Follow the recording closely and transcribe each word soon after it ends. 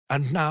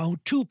And now,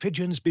 two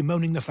pigeons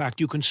bemoaning the fact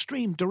you can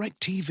stream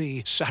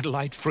DirecTV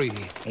satellite-free.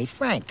 Hey,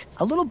 Frank,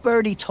 a little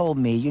birdie told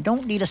me you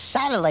don't need a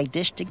satellite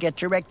dish to get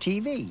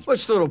DirecTV.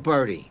 Which little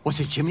birdie? Was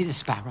it Jimmy the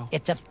Sparrow?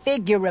 It's a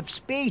figure of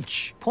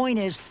speech. Point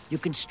is, you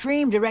can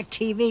stream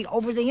DirecTV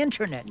over the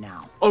internet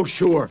now. Oh,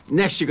 sure.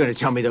 Next you're going to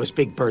tell me those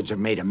big birds are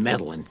made of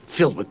metal and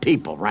filled with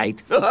people,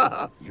 right?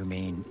 You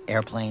mean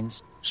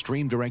airplanes?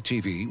 Stream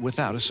DirecTV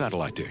without a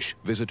satellite dish.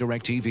 Visit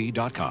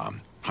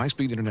DirecTV.com.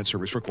 High-speed internet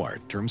service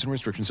required. Terms and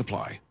restrictions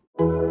apply.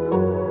 All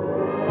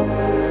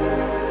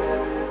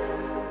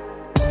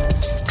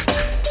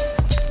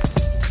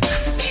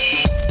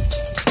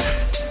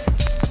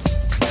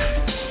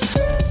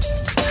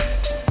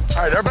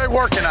right, everybody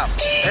working up.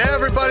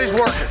 Everybody's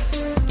working.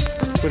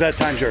 With that,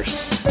 time's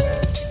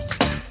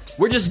yours.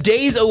 We're just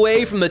days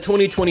away from the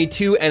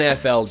 2022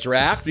 NFL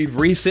Draft. We've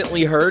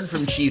recently heard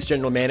from Chiefs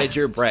General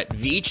Manager Brett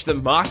Veach. The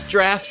mock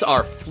drafts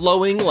are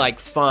flowing like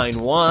fine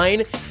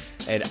wine.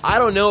 And I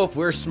don't know if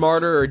we're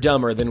smarter or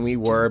dumber than we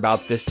were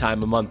about this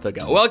time a month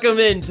ago. Welcome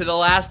into the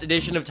last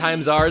edition of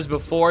Time's Ours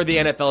before the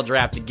NFL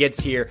Draft gets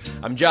here.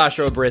 I'm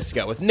Joshua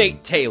Briscoe with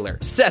Nate Taylor,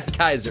 Seth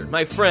Kaiser,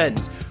 my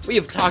friends. We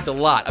have talked a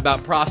lot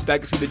about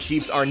prospects who the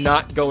Chiefs are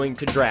not going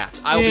to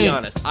draft. I'll be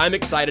honest, I'm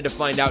excited to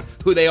find out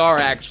who they are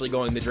actually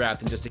going to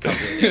draft in just a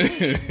couple of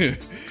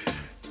days.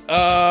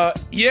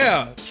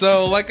 Yeah.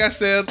 So like I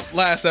said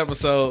last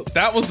episode,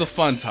 that was the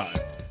fun time.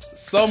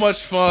 So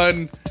much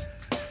fun.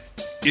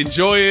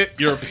 Enjoy it.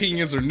 Your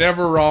opinions are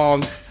never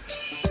wrong.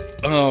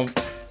 Now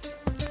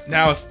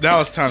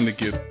it's time to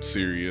get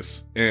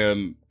serious,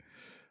 and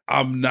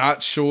I'm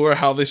not sure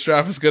how this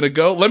draft is gonna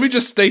go. Let me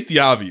just state the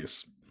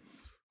obvious.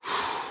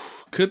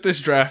 Could this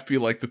draft be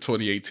like the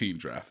 2018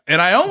 draft? And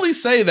I only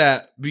say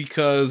that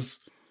because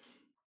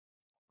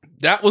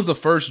that was the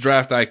first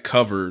draft I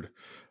covered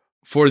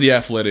for The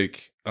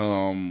Athletic.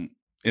 In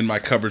my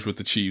coverage with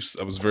the Chiefs,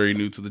 I was very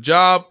new to the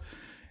job,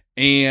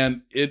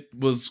 and it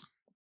was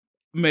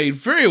made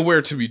very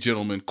aware to me,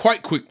 gentlemen,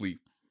 quite quickly.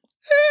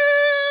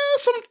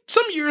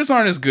 Some years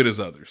aren't as good as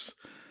others.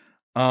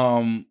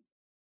 I'm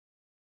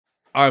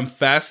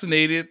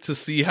fascinated to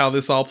see how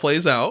this all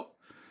plays out.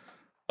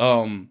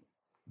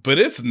 But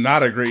it's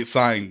not a great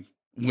sign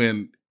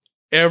when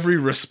every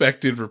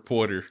respected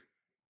reporter,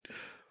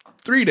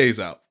 3 days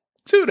out,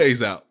 2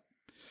 days out,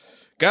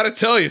 gotta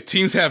tell you,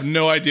 teams have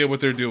no idea what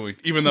they're doing,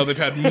 even though they've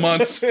had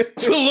months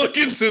to look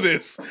into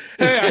this.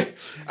 Hey,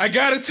 I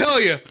gotta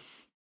tell you,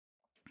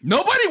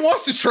 nobody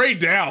wants to trade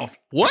down.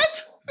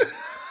 What?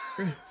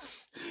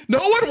 No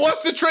one wants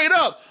to trade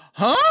up.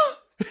 Huh?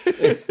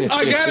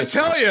 I gotta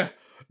tell you,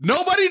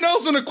 nobody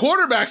knows when a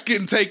quarterback's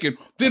getting taken.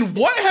 Then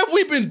what have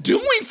we been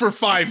doing for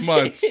 5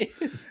 months?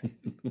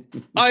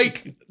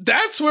 Like,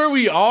 that's where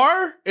we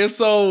are. And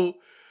so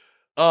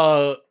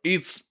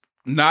it's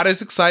not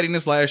as exciting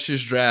as last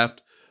year's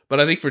draft, but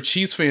I think for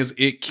Chiefs fans,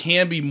 it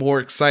can be more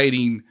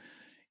exciting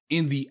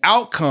in the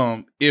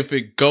outcome if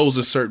it goes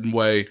a certain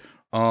way.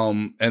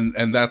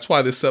 And that's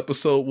why this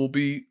episode will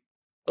be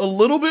a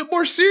little bit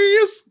more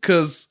serious,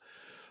 because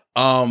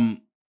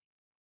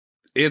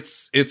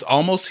it's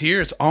almost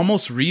here, it's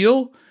almost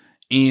real,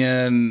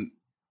 and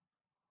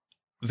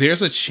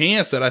there's a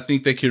chance that I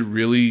think they could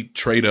really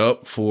trade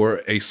up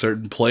for a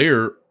certain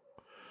player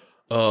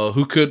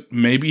who could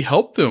maybe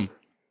help them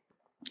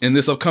in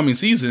this upcoming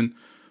season,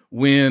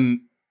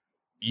 when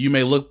you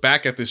may look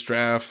back at this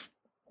draft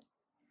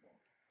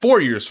 4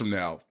 years from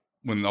now,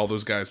 when all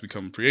those guys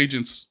become free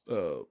agents,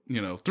 3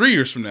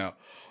 years from now,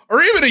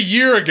 or even a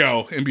year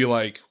ago, and be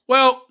like,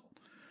 well,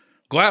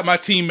 glad my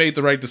team made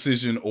the right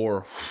decision,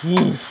 or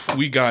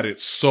we got it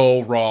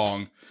so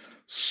wrong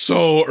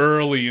so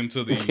early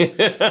into the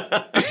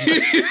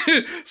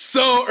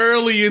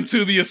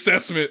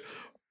assessment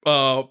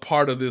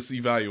part of this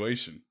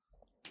evaluation.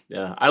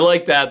 Yeah, I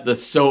like that. The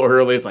so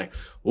early, it's like,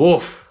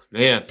 oof,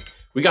 man,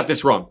 we got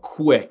this wrong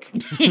quick.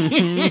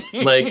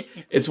 Like,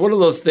 it's one of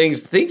those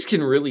things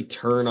can really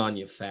turn on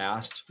you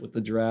fast with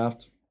the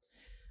draft.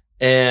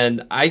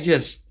 And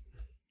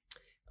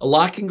a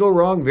lot can go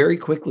wrong very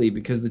quickly,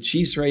 because the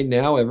Chiefs right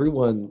now,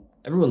 everyone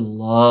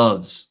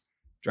loves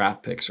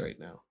draft picks right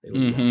now. They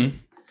love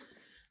them.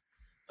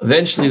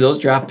 Eventually, those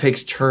draft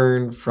picks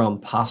turn from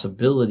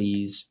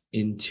possibilities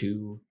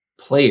into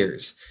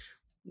players.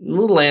 A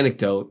little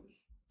anecdote.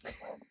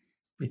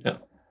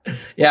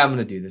 Yeah, I'm going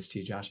to do this to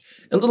you, Josh.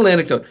 A little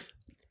anecdote.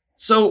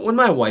 So when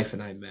my wife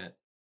and I met.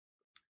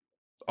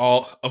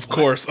 Oh, of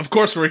course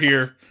we're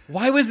here.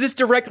 Why was this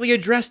directly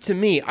addressed to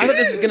me? I thought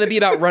this was going to be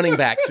about running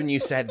backs when you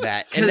said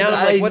that. And now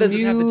I'm like, what does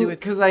this have to do with...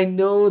 Because I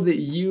know that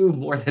you,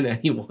 more than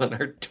anyone,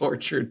 are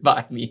tortured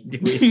by me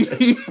doing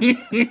this.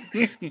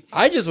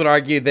 I would just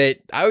argue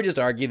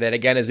that,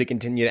 again, as we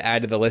continue to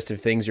add to the list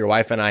of things your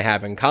wife and I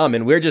have in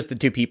common, we're just the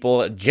two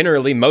people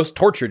generally most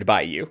tortured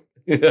by you.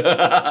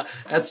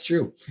 That's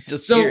true.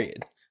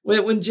 Period.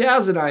 When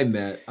Jazz and I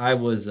met, I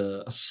was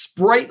a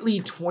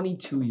sprightly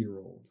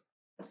 22-year-old.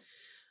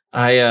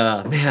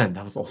 Man,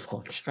 that was a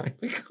long time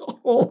ago.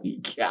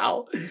 Holy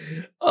cow.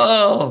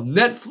 Oh,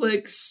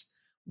 Netflix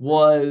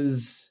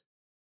was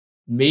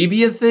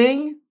maybe a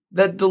thing.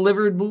 that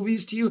delivered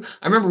movies to you.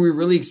 I remember we were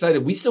really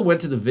excited. We still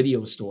went to the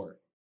video store.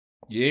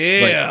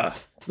 Yeah.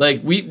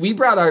 Like we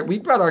brought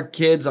our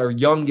kids, our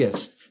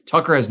youngest.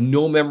 Tucker has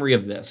no memory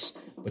of this,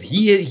 but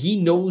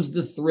he knows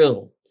the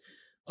thrill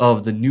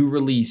of the new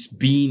release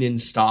being in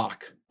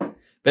stock.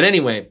 But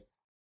anyway,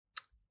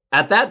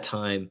 at that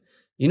time,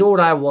 you know what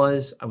I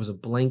was? I was a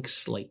blank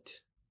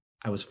slate.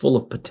 I was full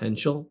of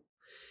potential,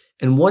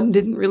 and one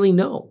didn't really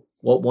know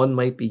what one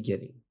might be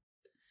getting.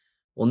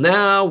 Well,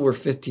 now we're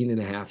 15 and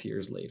a half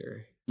years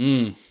later,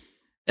 and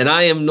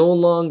I am no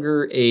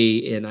longer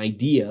an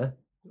idea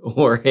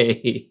or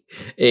a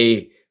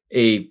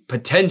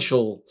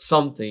potential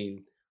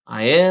something.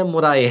 I am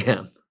what I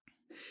am.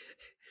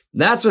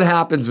 That's what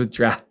happens with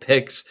draft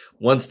picks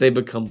once they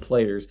become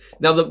players.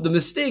 Now, the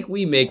mistake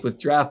we make with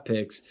draft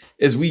picks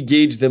is we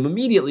gauge them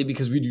immediately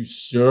because we do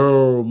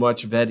so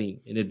much vetting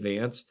in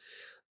advance.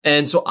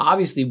 And so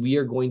obviously we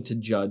are going to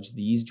judge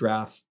these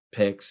draft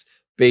picks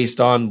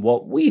based on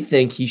what we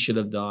think he should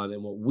have done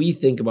and what we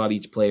think about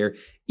each player,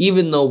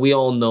 even though we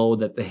all know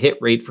that the hit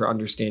rate for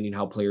understanding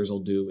how players will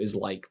do is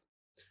like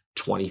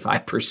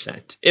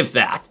 25%, if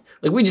that.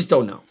 Like, we just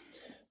don't know.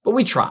 But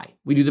we try.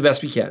 We do the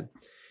best we can.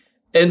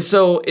 And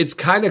so it's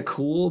kind of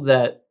cool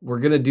that we're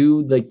going to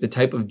do like the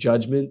type of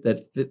judgment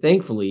that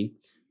thankfully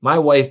my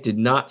wife did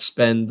not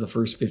spend the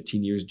first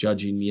 15 years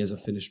judging me as a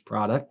finished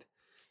product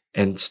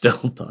and still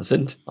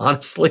doesn't,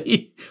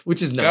 honestly,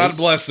 which is nice.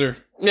 God bless her.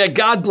 Yeah,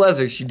 God bless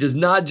her. She does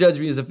not judge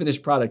me as a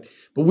finished product,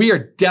 but we are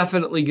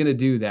definitely going to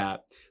do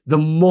that. The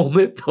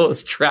moment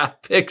those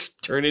draft picks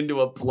turn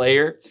into a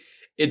player,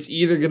 it's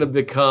either going to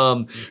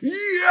become,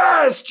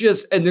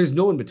 yes, and there's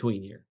no in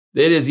between here.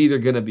 It is either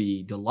going to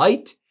be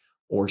delight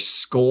or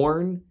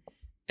scorn.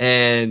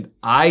 And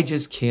I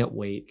just can't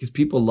wait because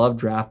people love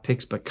draft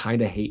picks, but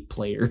kind of hate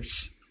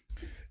players.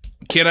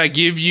 Can I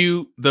give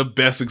you the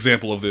best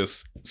example of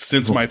this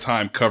since my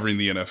time covering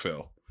the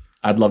NFL?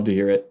 I'd love to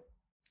hear it.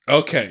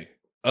 Okay.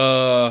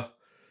 Man,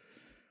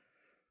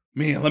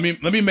 let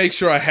me make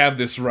sure I have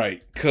this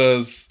right,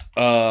 because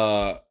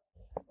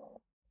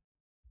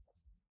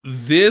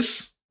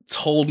this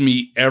told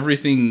me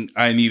everything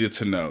I needed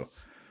to know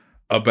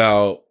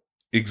about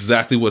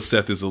exactly what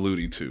Seth is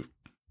alluding to.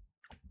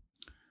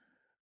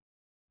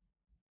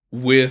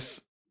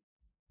 With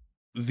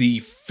the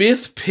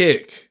 5th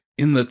pick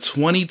in the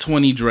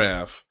 2020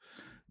 draft,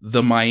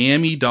 the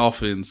Miami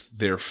Dolphins,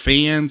 their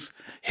fans,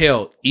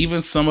 hell,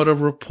 even some of the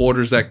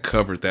reporters that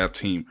covered that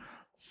team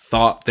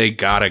thought they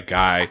got a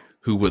guy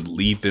who would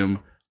lead them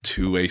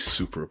to a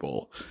Super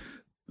Bowl.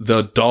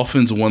 The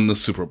Dolphins won the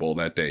Super Bowl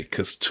that day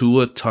because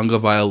Tua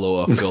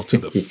Tagovailoa fell to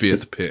the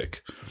 5th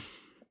pick.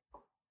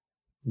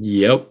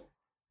 Yep.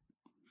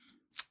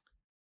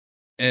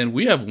 And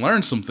we have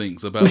learned some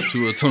things about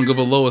Tua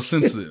Tagovailoa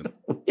since then.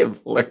 We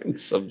have learned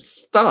some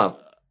stuff.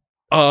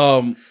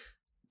 And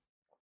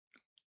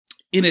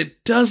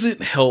it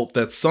doesn't help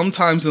that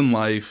sometimes in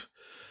life,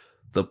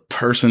 the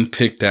person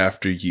picked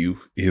after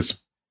you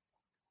is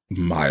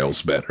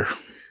miles better.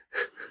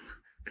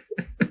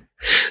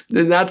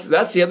 Then that's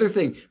the other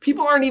thing.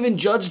 People aren't even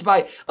judged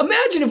by.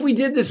 Imagine if we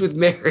did this with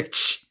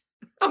marriage.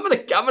 I'm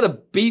gonna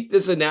beat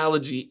this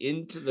analogy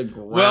into the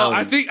ground. Well,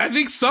 I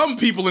think some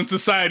people in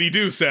society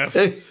do, Seth.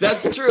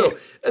 That's true.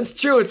 That's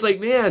true. It's like,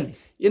 man,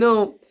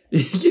 can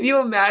you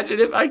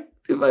imagine if I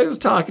was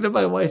talking to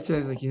my wife today? I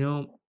was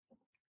like,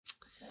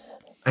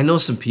 I know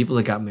some people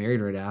that got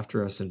married right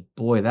after us, and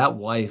boy, that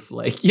wife,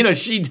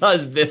 she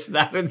does this,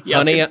 that, and the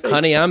other thing.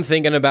 Honey, I'm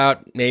thinking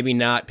about maybe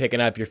not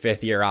picking up your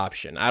 5th year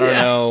option. I don't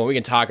know. We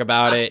can talk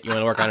about it. You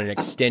want to work on an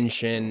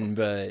extension,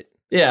 but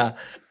yeah,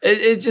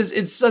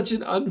 it's such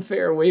an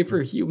unfair way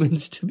for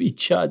humans to be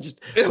judged.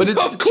 But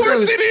it's of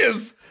course it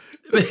is.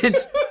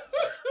 It's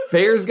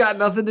fair's got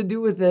nothing to do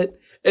with it.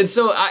 And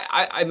so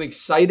I'm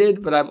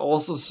excited, but I'm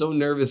also so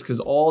nervous because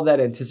all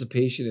that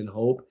anticipation and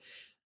hope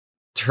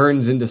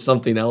turns into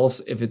something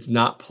else if it's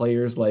not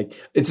players. Like,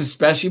 it's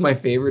especially my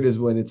favorite is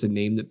when it's a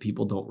name that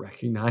people don't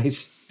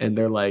recognize and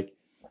they're like,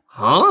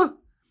 huh?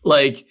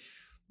 Like,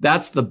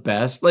 that's the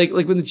best. Like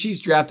when the Chiefs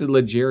drafted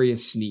L'Jarius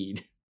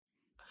Sneed.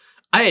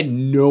 I had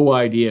no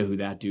idea who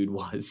that dude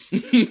was.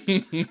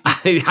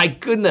 I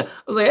couldn't. I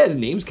was like, his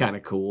name's kind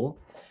of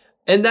cool.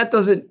 And that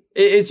doesn't,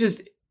 it's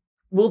just,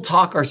 we'll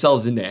talk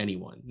ourselves into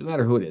anyone, no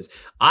matter who it is.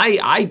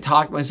 I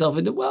talked myself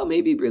into, well,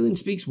 maybe Breland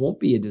Speaks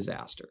won't be a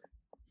disaster.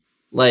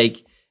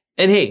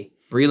 And hey,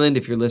 Breland,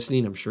 if you're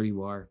listening, I'm sure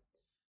you are.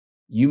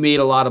 You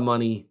made a lot of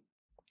money.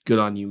 Good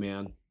on you,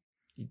 man.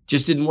 It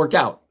just didn't work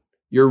out.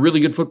 You're a really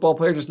good football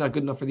player, just not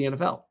good enough for the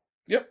NFL.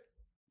 Yep.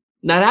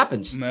 And that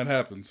happens. And that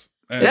happens.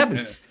 It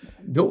happens.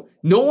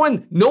 No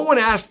one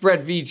asked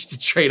Brett Veach to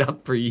trade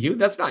up for you.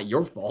 That's not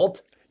your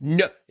fault.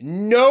 No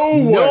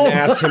one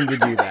asked him to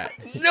do that.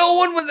 No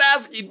one was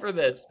asking for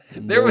this.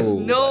 There was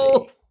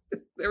no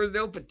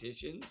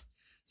petitions.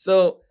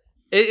 So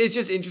it's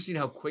just interesting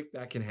how quick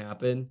that can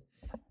happen.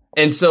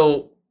 And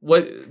so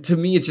what, to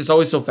me, it's just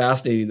always so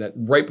fascinating that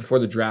right before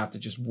the draft, it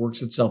just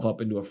works itself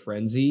up into a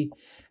frenzy.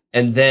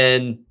 And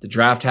then the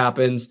draft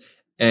happens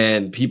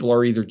and people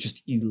are either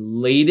just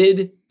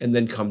elated and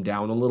then come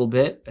down a little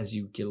bit as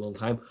you get a little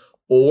time,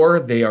 or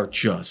they are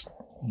just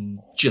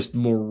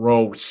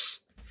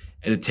morose,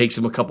 and it takes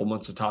them a couple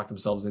months to talk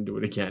themselves into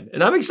it again.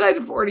 And I'm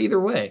excited for it either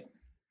way.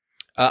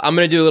 I'm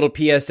going to do a little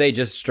PSA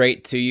just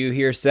straight to you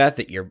here, Seth,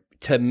 that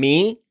to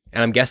me,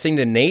 and I'm guessing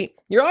to Nate,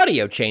 your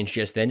audio changed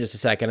just a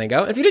second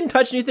ago. If you didn't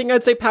touch anything,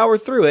 I'd say power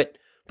through it.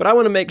 But I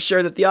want to make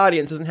sure that the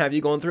audience doesn't have you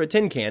going through a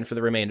tin can for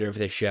the remainder of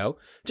this show.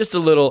 Just a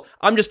little,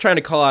 I'm just trying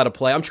to call out a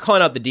play. I'm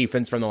calling out the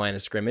defense from the line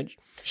of scrimmage.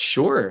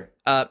 Sure.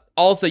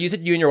 Also, you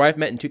said you and your wife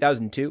met in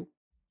 2002?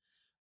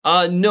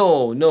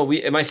 No.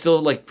 Am I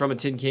still like from a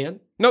tin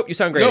can? Nope, you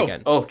sound great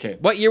again. Okay.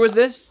 What year was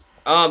this?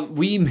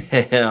 We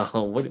met.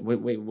 What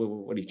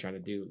are you trying to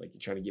do? Like, you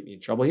trying to get me in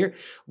trouble here?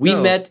 We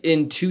met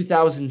in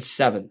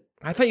 2007.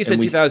 I thought you said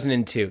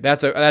 2002.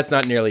 That's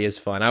not nearly as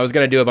fun. I was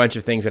going to do a bunch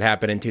of things that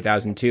happened in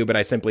 2002, but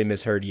I simply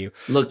misheard you.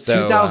 Look,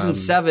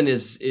 2007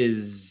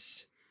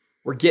 is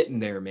we're getting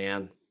there,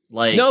 man.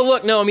 Like, no.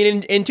 I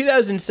mean, in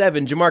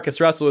 2007, Jamarcus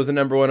Russell was the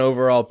number 1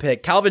 overall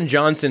pick. Calvin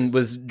Johnson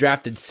was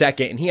drafted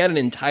 2nd, and he had an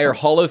entire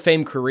Hall of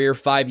Fame career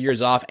 5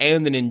 years off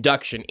and an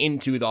induction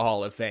into the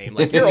Hall of Fame.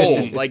 Like, you're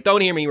old. Like, don't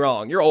hear me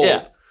wrong. You're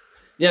old.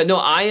 Yeah. No,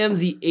 I am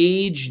the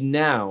age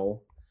now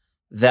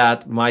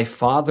that my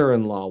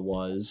father-in-law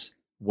was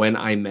when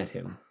I met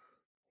him.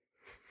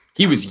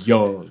 He was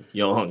young,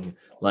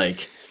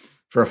 like,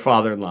 for a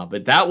father-in-law.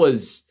 But that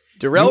was...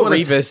 Darrelle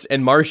Revis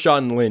and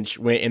Marshawn Lynch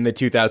went in the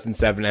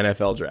 2007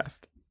 NFL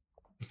draft.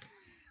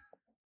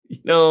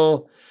 We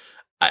were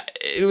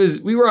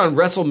on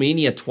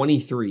WrestleMania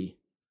 23.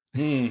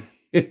 You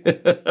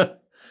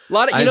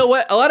know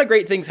what? A lot of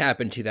great things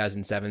happened in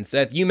 2007.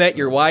 Seth, you met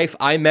your wife.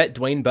 I met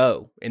Dwayne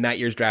Bowe in that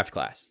year's draft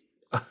class.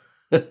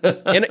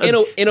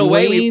 In a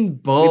way, we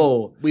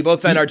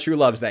both found our true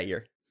loves that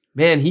year.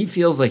 Man, he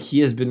feels like he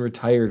has been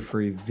retired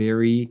for a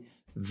very,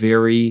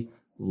 very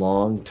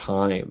long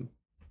time.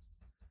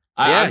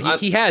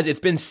 He has. It's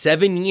been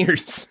 7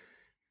 years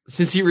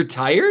since he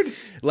retired.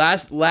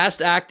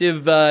 Last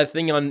active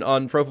thing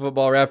on Pro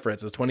Football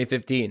Reference was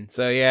 2015.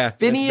 So yeah,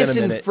 Phineas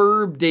and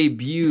Ferb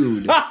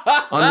debuted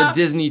on the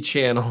Disney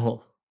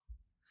Channel.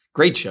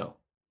 Great show.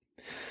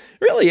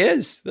 Really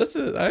is.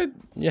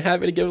 You're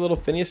happy to give a little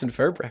Phineas and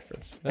Ferb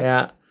reference.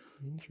 That's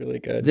really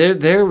good.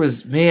 There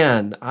was,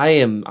 man,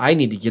 I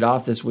need to get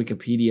off this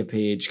Wikipedia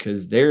page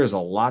because there's a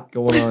lot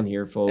going on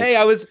here, folks. Hey,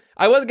 I was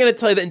going to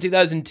tell you that in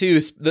 2002,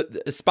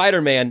 the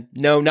Spider-Man,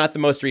 no, not the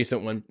most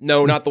recent one.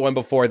 No, not the one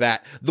before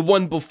that. The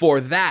one before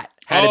that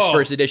had its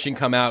first edition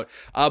come out.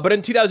 But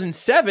in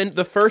 2007,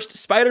 the first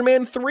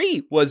Spider-Man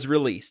 3 was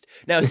released.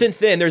 Now, since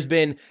then, there's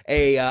been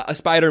a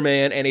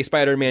Spider-Man and a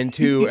Spider-Man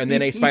 2, and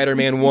then a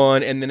Spider-Man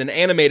 1, and then an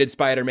animated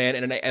Spider-Man,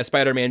 and a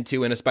Spider-Man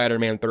 2, and a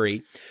Spider-Man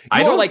 3.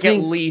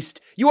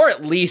 You are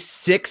at least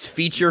 6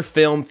 feature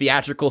film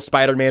theatrical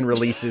Spider-Man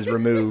releases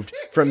removed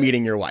from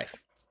meeting your wife.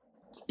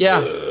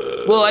 Yeah.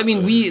 Well, I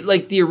mean, we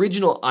like the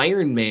original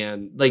Iron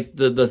Man, like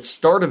the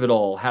start of it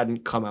all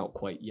hadn't come out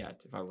quite yet,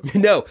 if I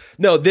recall.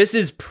 No, this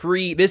is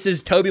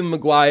Tobey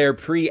Maguire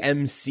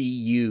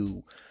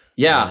pre-MCU.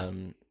 Yeah.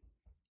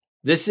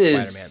 This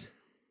is Spider-Man.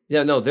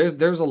 Yeah, no,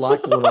 there's a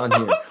lot going on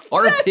here.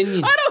 Our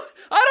opinion.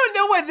 I don't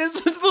know why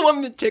this was the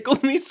one that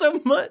tickled me so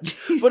much,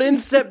 but in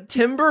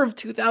September of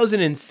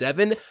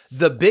 2007,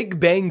 The Big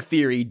Bang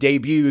Theory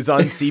debuts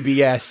on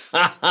CBS.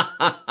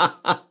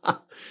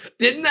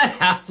 Didn't that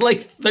have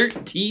like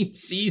 13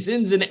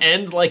 seasons and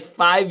end like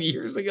 5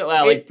 years ago?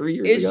 Like 3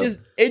 years ago?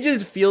 It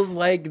just feels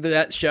like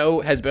that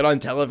show has been on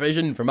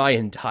television for my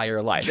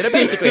entire life. And it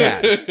basically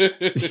has.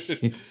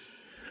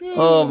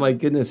 Oh my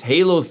goodness.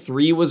 Halo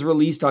 3 was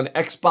released on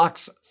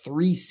Xbox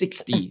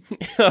 360.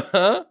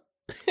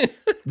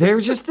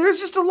 There's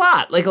just a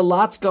lot. Like, a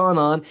lot's gone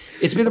on.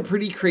 It's been a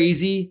pretty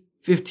crazy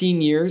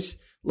 15 years.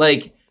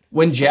 Like,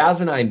 when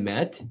Jazz and I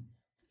met,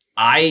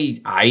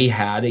 I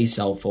had a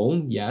cell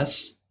phone,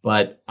 yes,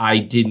 but I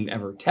didn't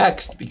ever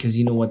text because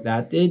you know what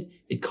that did?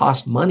 It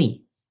cost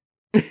money.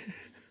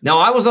 Now,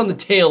 I was on the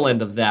tail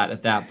end of that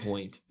at that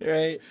point.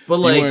 Right. But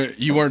like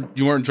you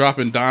weren't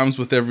dropping dimes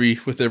with every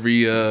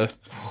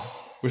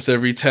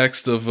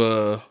text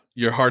of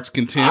your heart's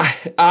content.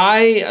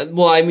 I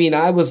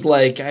was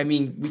like,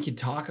 we could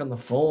talk on the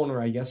phone,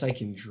 or I guess I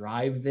can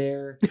drive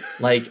there.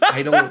 Like,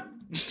 I don't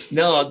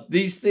know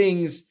these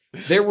things.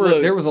 There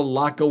was a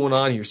lot going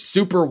on here.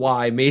 Super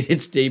Y made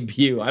its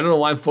debut. I don't know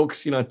why I'm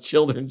focusing on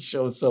children's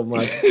shows so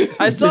much.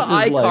 I saw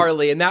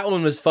iCarly, and that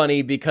one was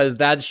funny because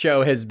that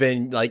show has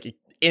been like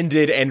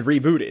ended and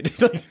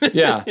rebooted.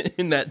 Yeah,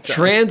 in that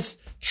time.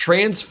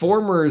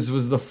 Transformers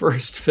was the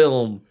first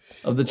film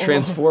of the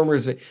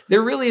Transformers.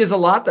 There really is a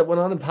lot that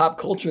went on in pop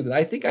culture that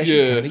I think I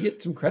should kind of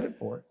get some credit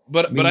for.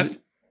 Go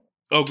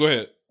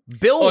ahead.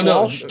 Bill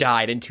Walsh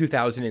died in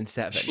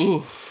 2007.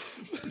 Ooh.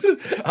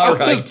 All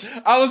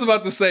right. I was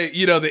about to say,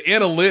 the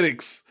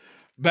analytics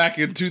back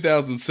in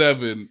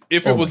 2007,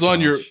 if it was on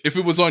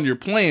your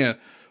plan,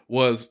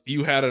 was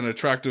you had an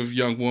attractive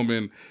young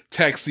woman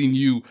texting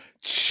you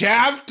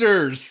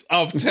chapters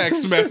of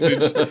text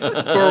message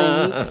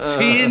for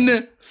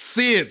 10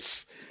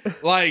 cents.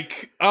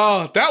 Like,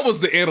 that was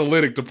the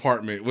analytic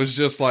department. Was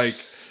just like,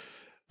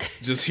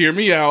 just hear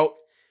me out.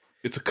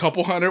 It's a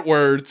couple hundred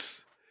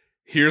words.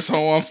 Here's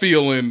how I'm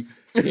feeling.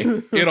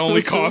 It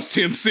only costs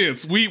 10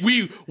 cents.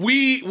 We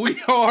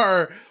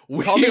are.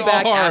 Call me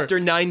back after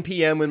 9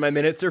 p.m. when my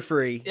minutes are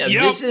free. Yeah,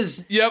 Yep. this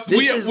is We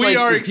like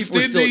are when people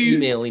are still extending.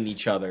 emailing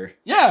each other.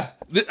 Yeah,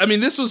 I mean,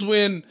 this was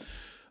when.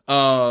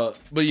 But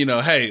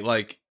hey,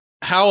 like,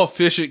 how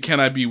efficient can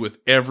I be with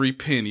every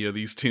penny of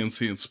these 10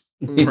 cents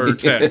per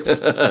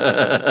text?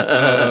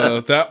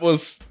 That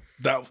was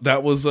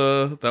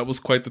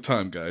quite the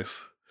time,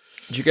 guys.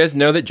 Did you guys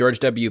know that George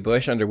W.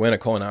 Bush underwent a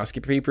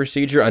colonoscopy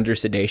procedure under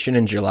sedation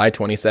in July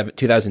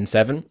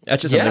 2007?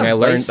 That's just something I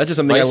learned. That's just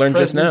something I learned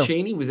just now. President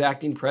Cheney was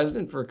acting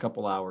president for a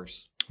couple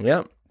hours.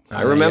 Yeah,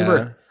 I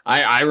remember.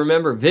 I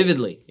remember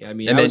vividly. I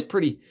mean, And I then- was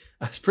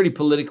pretty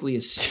politically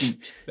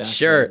astute back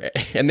Sure. then.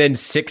 And then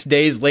 6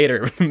 days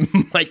later,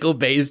 Michael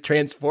Bay's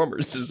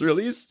Transformers is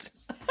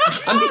released.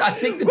 I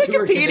think the two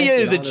are Wikipedia connected,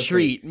 is a honestly.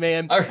 treat,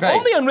 man. All right.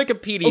 Only on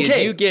Wikipedia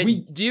Okay,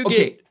 do you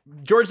get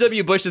George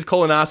W. Bush's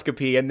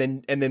colonoscopy and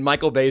then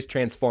Michael Bay's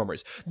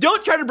Transformers.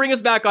 Don't try to bring us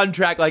back on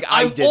track like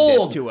I I'm did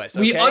old. this to us.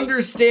 We okay?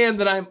 understand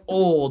that I'm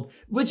old.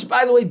 Which,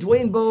 by the way,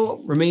 Dwayne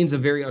Bowe remains a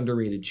very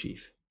underrated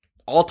chief.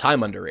 All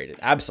time underrated.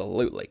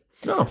 Absolutely.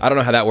 No. I don't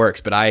know how that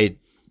works, but I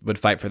would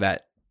fight for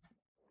that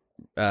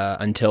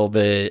until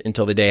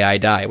the day I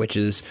die, which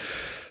is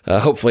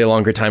hopefully a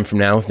longer time from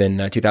now than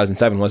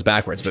 2007 was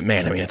backwards. But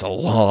man, I mean, it's a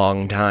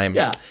long time.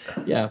 Yeah.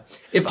 Do you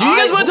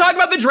guys want to to talk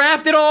about the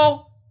draft at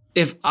all?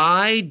 If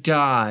I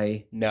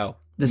die No.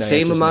 the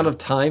same amount of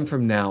time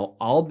from now,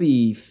 I'll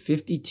be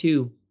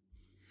 52.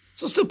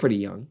 So still pretty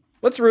young.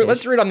 Let's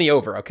root on the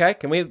over, okay?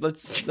 Can we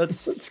let's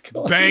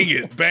go. Bang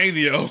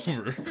the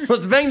over.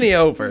 let's bang the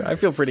over. I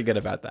feel pretty good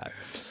about that.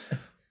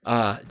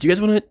 Do you guys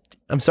want to?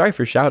 I'm sorry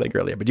for shouting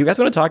earlier, but do you guys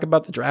want to talk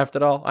about the draft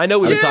at all? I know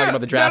we've been talking about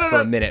the draft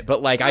for a minute,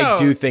 but like I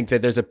do think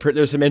that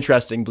there's some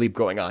interesting bleep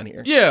going on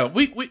here. Yeah,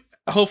 we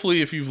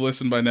hopefully if you've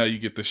listened by now, you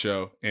get the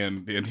show,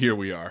 and here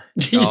we are.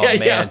 Oh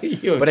man!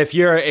 But if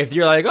you're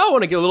like, oh, I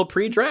want to get a little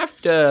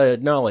pre-draft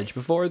knowledge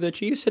before the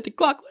Chiefs hit the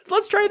clock,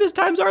 let's try this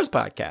Times Ours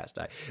podcast.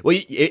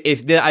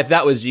 If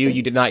that was you,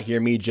 you did not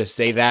hear me just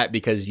say that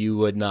because you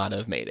would not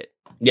have made it.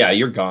 Yeah,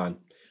 you're gone.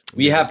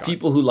 We have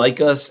people who like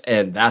us,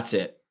 and that's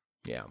it.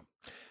 Yeah.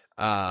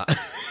 I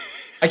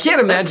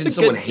can't imagine That's a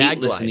someone good hate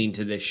tagline. listening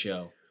to this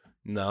show.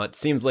 No, it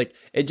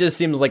just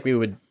seems like we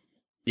would.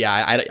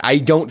 Yeah, I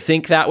don't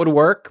think that would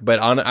work, but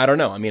I don't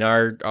know. I mean,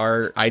 our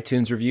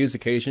iTunes reviews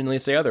occasionally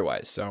say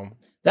otherwise. So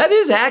That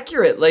is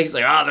accurate. Like, it's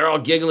like, they're all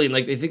giggling.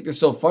 Like, they think they're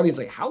so funny. It's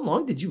like, how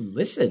long did you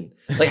listen?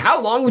 Like,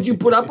 how long would you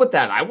put up with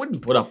that? I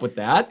wouldn't put up with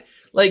that.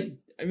 Like,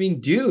 I mean,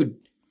 dude,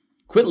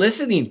 quit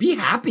listening. Be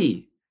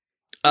happy.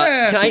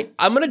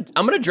 I'm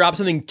gonna drop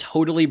something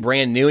totally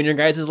brand new in your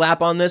guys'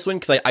 lap on this one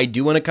because I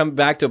do want to come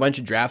back to a bunch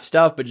of draft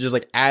stuff, but just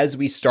like as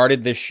we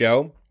started this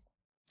show,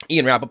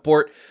 Ian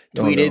Rappaport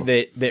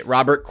tweeted that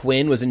Robert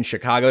Quinn was in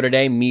Chicago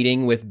today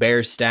meeting with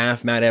Bears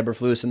staff, Matt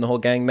Eberflus and the whole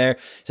gang there.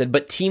 Said,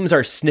 but teams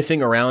are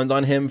sniffing around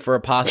on him for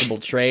a possible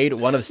trade,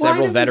 one of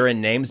several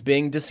veteran names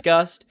being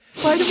discussed.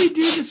 Why do we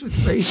do this with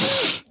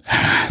phrases?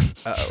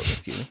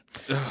 Excuse me.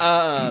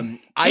 I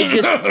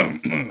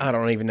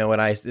don't even know what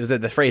was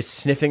it the phrase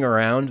sniffing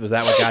around? Was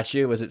that what got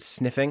you? Was it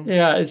sniffing?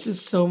 Yeah, it's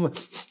just so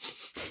much.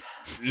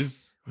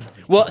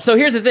 Well, so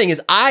here's the thing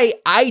is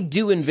I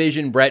do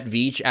envision Brett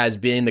Veach as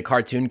being the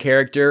cartoon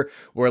character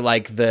where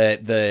like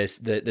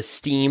the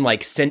steam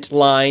like scent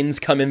lines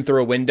come in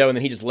through a window and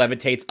then he just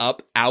levitates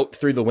out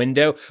through the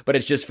window, but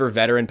it's just for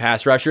veteran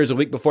pass rushers a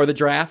week before the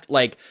draft.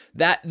 Like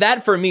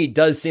that for me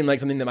does seem like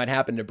something that might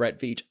happen to Brett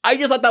Veach. I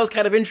just thought that was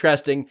kind of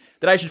interesting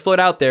that I should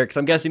float out there because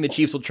I'm guessing the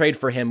Chiefs will trade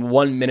for him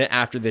 1 minute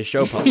after this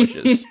show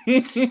publishes.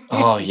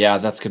 Oh yeah,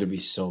 that's gonna be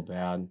so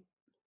bad.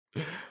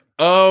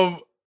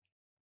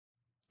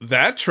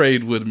 That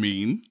trade would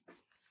mean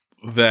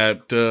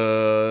that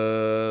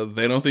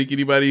they don't think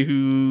anybody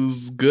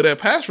who's good at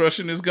pass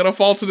rushing is going to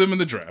fall to them in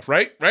the draft,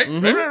 right? Right?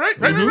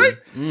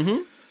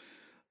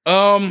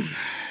 Mm-hmm.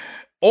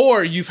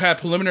 Or you've had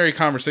preliminary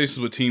conversations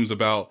with teams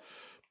about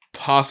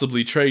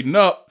possibly trading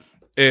up,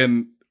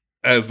 and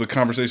as the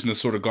conversation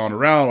has sort of gone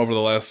around over the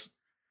last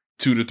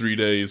 2 to 3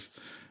 days,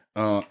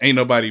 ain't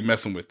nobody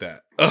messing with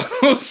that.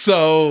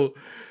 So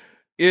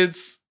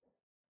it's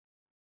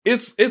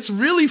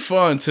really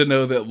fun to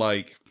know that,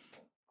 like,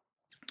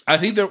 I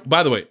think there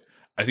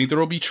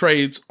will be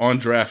trades on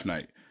draft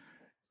night.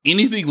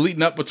 Anything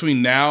leading up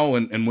between now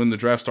and when the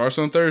draft starts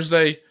on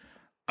Thursday,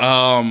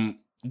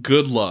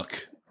 good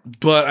luck.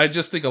 But I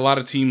just think a lot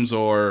of teams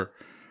are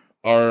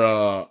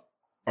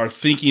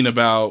thinking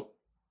about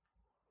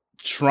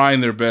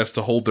trying their best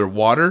to hold their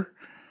water.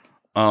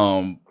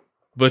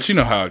 But you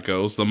know how it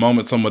goes. The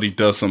moment somebody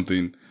does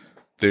something,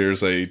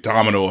 there's a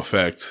domino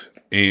effect.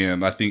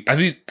 And I think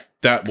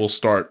that will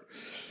start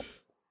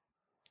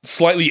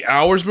slightly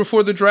hours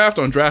before the draft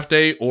on draft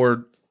day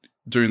or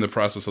during the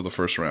process of the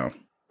first round.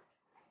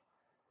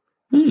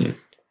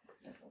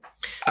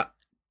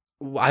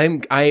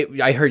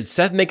 I heard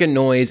Seth make a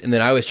noise, and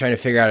then I was trying to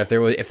figure out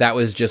if that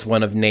was just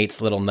one of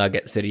Nate's little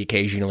nuggets that he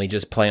occasionally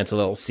just plants a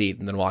little seed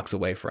and then walks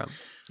away from.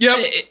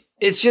 Yep.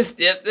 It's just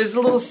there's a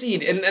little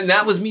seed, and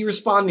that was me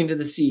responding to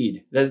the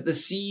seed. The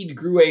seed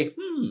grew a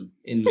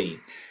in me.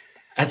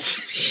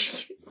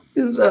 It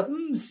was a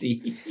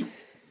seed.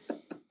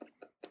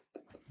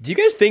 Do you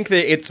guys think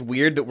that it's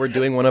weird that we're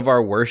doing one of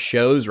our worst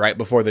shows right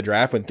before the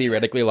draft when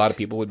theoretically a lot of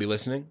people would be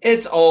listening?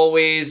 It's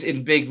always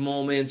in big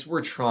moments.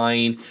 We're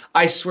trying.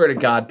 I swear to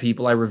God,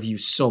 people, I review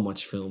so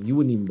much film. You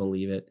wouldn't even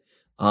believe it.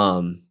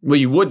 Well,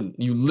 you wouldn't.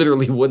 You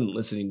literally wouldn't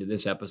listening to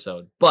this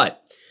episode. But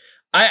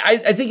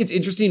I think it's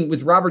interesting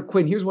with Robert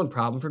Quinn. Here's one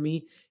problem for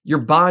me. You're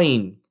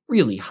buying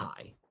really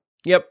high.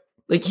 Yep.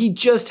 Like, he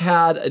just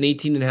had an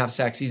 18.5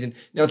 sack season.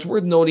 Now, it's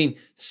worth noting,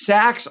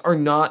 sacks are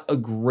not a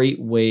great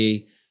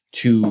way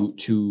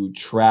to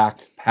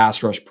track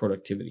pass rush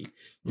productivity.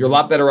 You're a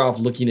lot better off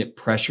looking at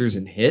pressures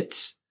and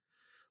hits.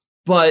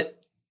 But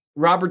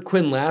Robert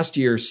Quinn last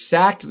year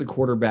sacked the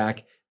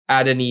quarterback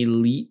at an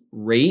elite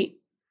rate.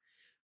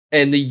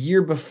 And the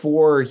year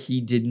before he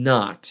did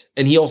not.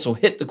 And he also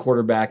hit the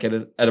quarterback at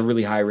a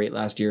really high rate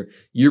last year.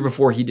 Year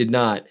before he did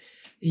not.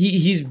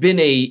 He's been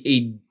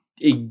a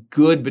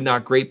good but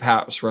not great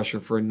pass rusher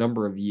for a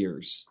number of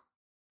years.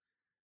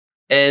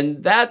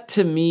 And that,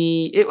 to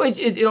me,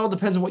 it all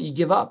depends on what you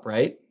give up,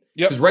 right?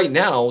 Because right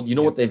now, you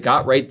know what they've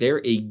got right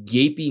there? A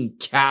gaping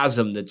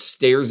chasm that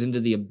stares into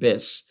the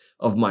abyss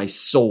of my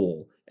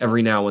soul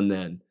every now and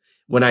then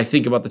when I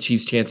think about the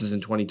Chiefs' chances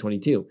in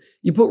 2022.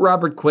 You put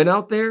Robert Quinn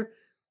out there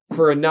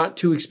for a not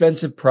too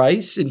expensive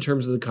price in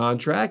terms of the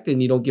contract, and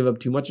you don't give up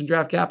too much in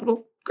draft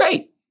capital,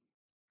 great.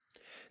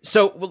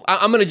 So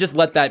I'm going to just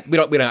let that.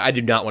 I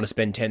do not want to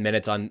spend 10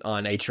 minutes on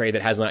a trade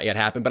that has not yet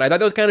happened, but I thought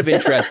that was kind of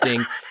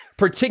interesting.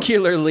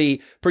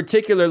 Particularly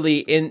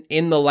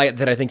in the light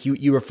that I think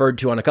you referred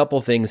to on a couple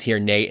things here,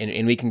 Nate,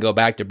 and we can go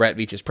back to Brett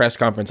Veach's press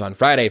conference on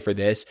Friday for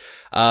this.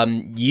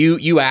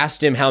 You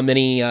asked him how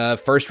many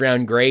first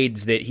round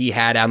grades that he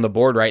had on the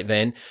board right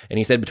then, and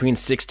he said between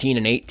 16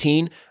 and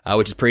 18,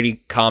 which is pretty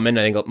common.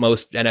 I think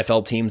most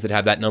NFL teams that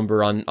have that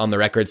number on the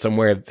record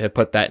somewhere have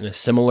put that in a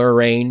similar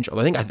range.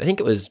 Although I think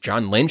it was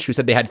John Lynch who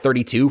said they had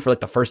 32 for like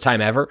the first time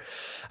ever.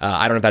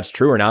 I don't know if that's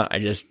true or not.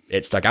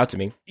 It stuck out to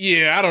me.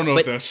 Yeah, I don't know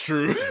if that's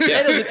true.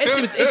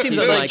 It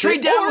seems like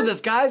trade down with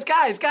us, guys.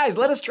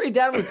 Let us trade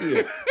down with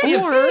you. We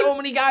have so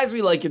many guys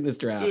we like in this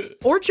draft.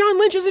 Or John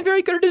Lynch isn't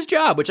very good at his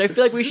job, which I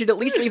feel like we should at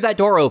least leave that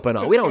door open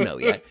on. We don't know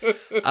yet.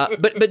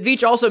 But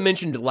Veach also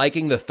mentioned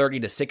liking the 30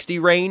 to 60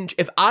 range.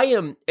 If I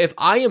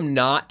am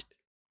not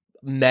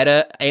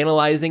meta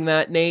analyzing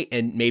that, Nate,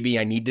 and maybe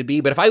I need to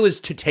be, but if I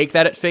was to take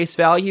that at face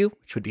value,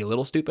 which would be a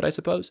little stupid, I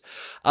suppose,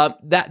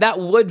 that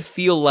would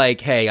feel like,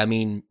 hey, I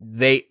mean,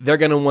 they're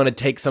going to want to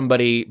take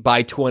somebody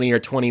by 20 or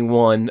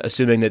 21,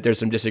 assuming that there's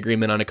some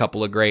disagreement on a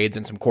couple of grades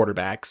and some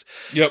quarterbacks.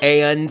 Yep.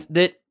 And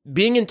that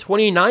being in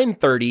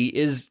 29-30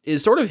 is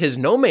sort of his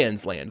no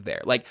man's land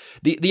there. Like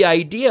the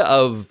idea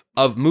of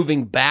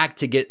moving back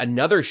to get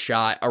another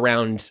shot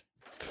around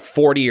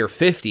 40 or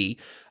 50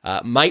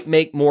 might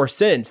make more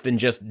sense than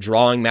just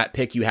drawing that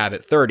pick you have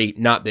at 30.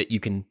 Not that you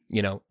can,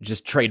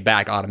 just trade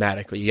back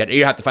automatically.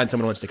 You have to find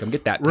someone who wants to come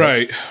get that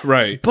pick.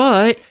 Right.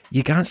 But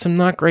you got some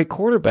not great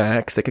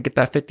quarterbacks that could get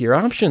that 5th-year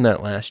option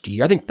that last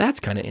year. I think that's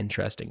kind of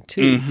interesting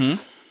too. Mm-hmm.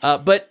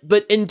 But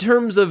in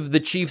terms of the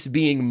Chiefs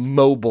being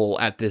mobile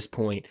at this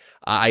point,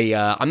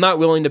 I'm not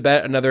willing to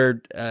bet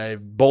another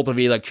bolt of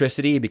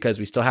electricity because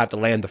we still have to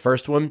land the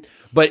first one.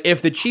 But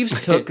if the Chiefs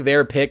took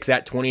their picks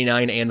at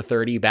 29 and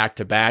 30 back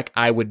to back,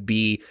 I would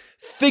be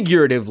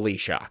figuratively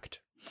shocked.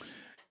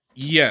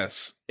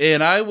 Yes,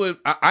 and I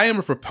am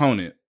a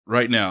proponent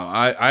right now.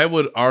 I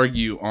would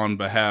argue on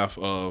behalf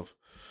of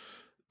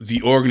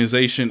the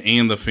organization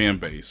and the fan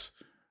base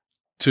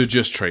to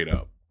just trade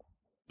up.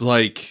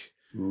 Like,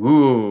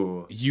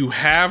 ooh, you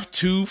have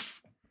 2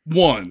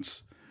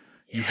 1s,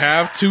 you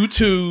have 2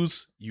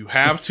 2s, you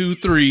have 2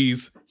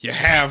 3s, you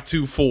have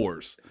 2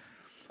 4s.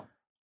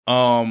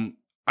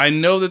 I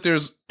know that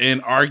there's an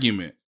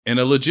argument, and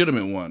a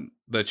legitimate one,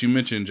 that you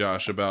mentioned,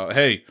 Josh, about,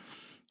 hey,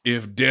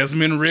 if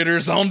Desmond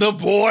Ritter's on the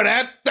board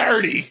at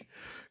 30,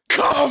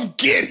 come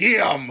get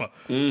him.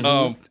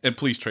 Mm-hmm. And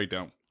please trade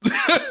down.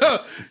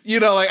 I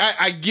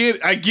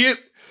get.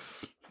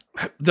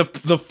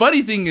 The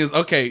funny thing is,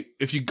 okay,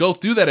 if you go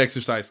through that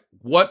exercise,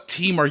 what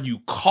team are you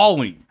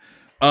calling?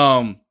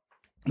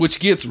 Which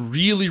gets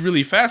really,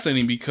 really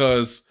fascinating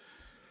because,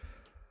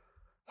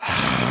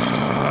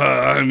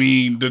 I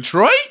mean,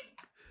 Detroit?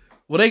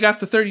 Well, they got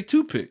the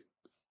 32 pick.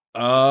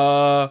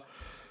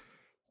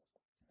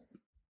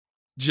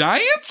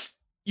 Giants?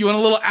 You want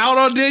a little out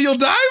on Daniel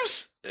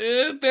Dimes?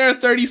 They're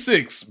at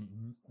 36.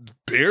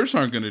 Bears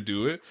aren't going to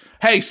do it.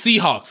 Hey,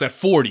 Seahawks at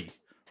 40.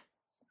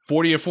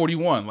 40 or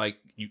 41. Like,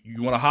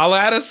 you want to holla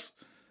at us?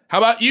 How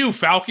about you,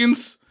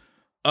 Falcons?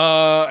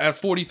 At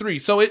 43.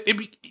 So it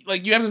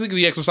like, you have to think of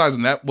the exercise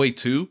in that way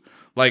too.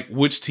 Like,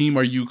 which team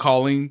are you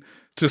calling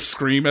to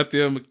scream at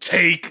them,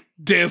 take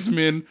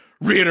Desmond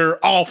Ridder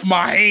off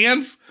my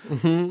hands?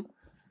 Mm-hmm.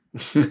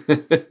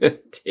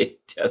 Desmond.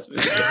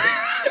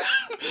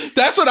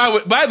 That's what I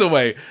would. By the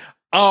way,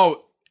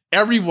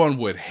 everyone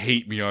would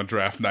hate me on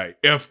draft night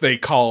if they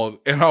called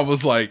and I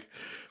was like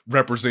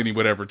representing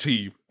whatever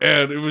team,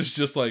 and it was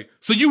just like,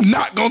 so you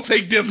not gonna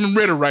take Desmond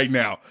Ridder right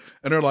now?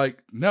 And they're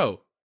like,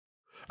 no.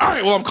 All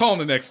right, well, I'm calling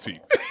the next team.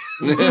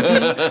 You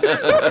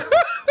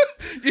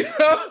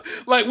know,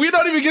 like we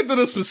don't even get to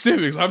the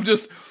specifics.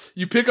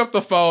 You pick up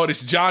the phone.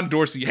 It's John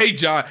Dorsey. Hey,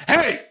 John.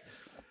 Hey.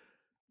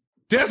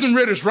 Desmond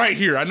Ridder's right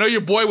here. I know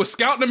your boy was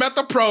scouting him at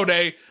the pro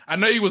day. I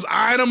know he was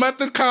eyeing him at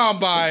the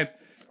combine.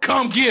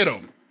 Come get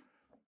him.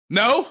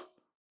 No?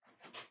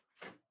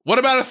 What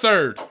about a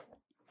third?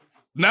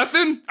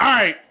 Nothing? All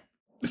right.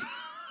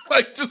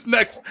 Like, just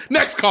next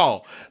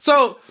call.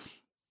 So,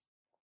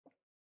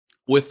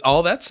 with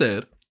all that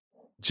said,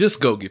 just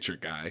go get your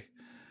guy.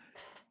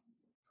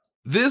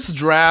 This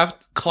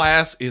draft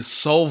class is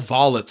so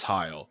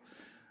volatile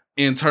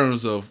in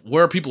terms of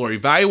where people are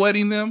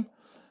evaluating them,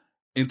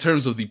 in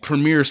terms of the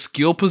premier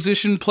skill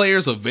position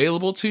players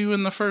available to you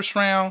in the first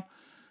round.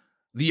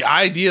 The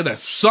idea that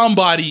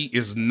somebody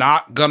is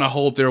not going to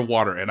hold their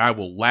water, and I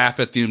will laugh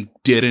at them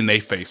dead in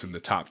their face in the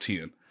top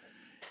 10.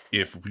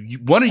 If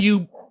one of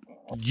you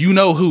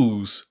know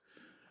who's,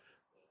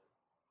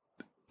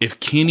 if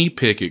Kenny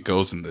Pickett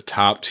goes in the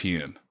top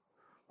 10,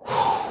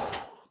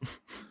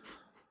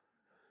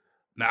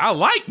 now I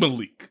like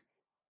Malik.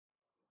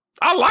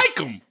 I like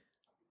him.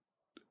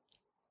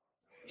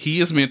 He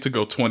is meant to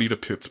go 20 to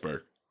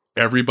Pittsburgh.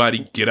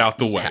 Everybody get out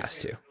the way. Has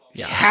to.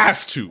 Yeah.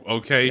 Has to,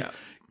 okay? Yeah.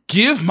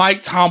 Give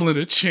Mike Tomlin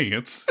a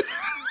chance.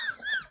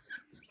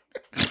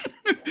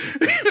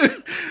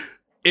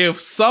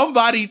 If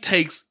somebody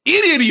takes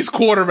any of these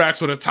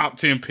quarterbacks with a top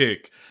 10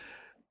 pick,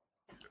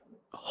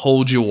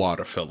 hold your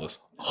water, fellas.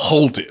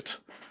 Hold it.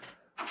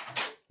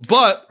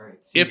 But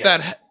if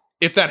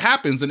that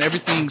happens and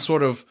everything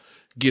sort of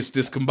gets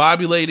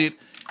discombobulated,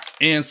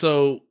 and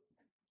so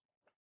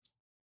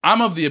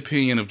I'm of the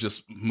opinion of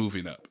just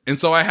moving up. And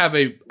so I have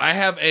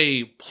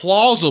a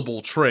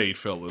plausible trade,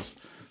 fellas,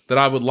 that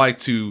I would like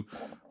to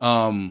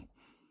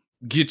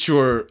get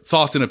your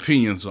thoughts and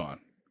opinions on.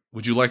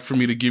 Would you like for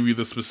me to give you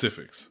the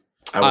specifics?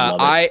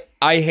 I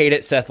hate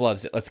it. Seth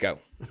loves it. Let's go.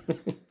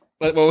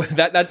 Well,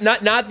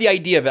 not the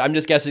idea of it. I'm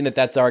just guessing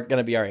that's going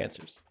to be our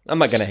answers. I'm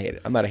not going to hate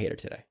it. I'm not a hater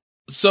today.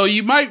 So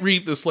you might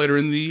read this later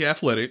in The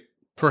Athletic,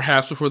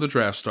 perhaps before the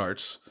draft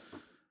starts.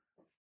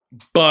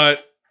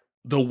 But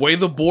the way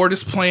the board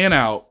is playing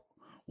out,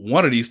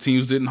 one of these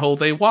teams didn't hold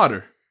their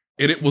water.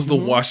 And it was the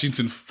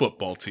Washington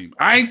football team.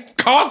 I ain't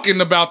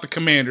talking about the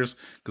Commanders,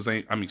 because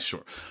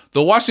sure.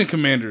 The Washington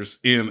Commanders,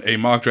 in a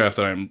mock draft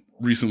that I'm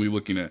recently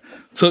looking at,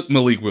 took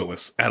Malik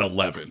Willis at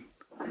 11.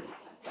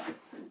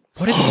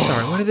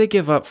 What did they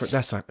give up for?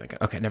 That's not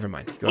okay. Never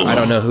mind. I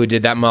don't know who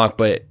did that mock,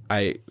 but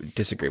I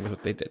disagree with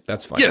what they did.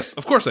 That's fine. Yes,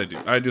 of course I do.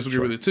 I disagree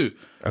with it too.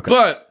 Okay.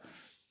 But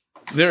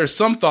there is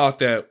some thought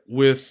that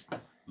with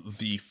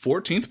the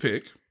 14th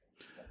pick,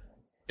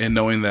 and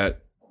knowing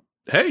that,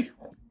 hey,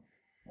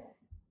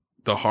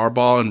 the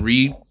Harbaugh and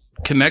Reed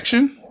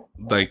connection,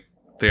 like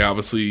they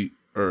obviously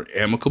are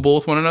amicable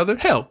with one another.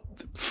 Hell,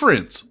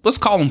 friends. Let's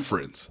call them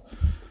friends.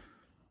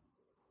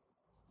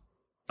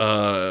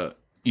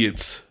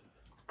 It's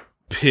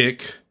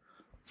pick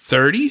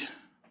 30,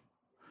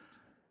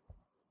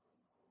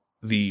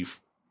 the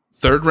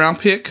third round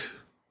pick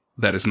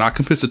that is not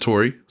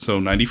compensatory, so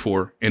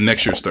 94, and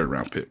next year's third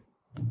round pick.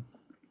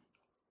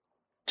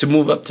 To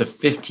move up to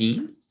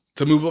 15?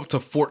 To move up to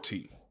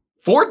 14.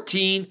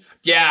 14?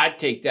 Yeah, I'd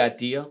take that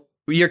deal.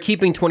 You're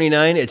keeping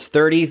 29. It's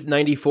 30,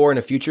 94, and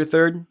a future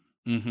third?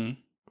 Mm-hmm.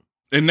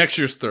 And next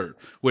year's third,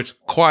 which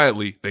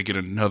quietly they get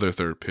another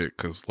third pick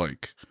because,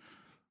 like,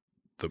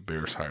 the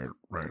Bears hired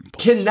Ryan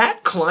Poles. Can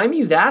that climb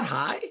you that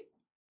high?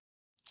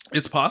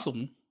 It's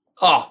possible.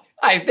 Oh,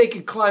 if they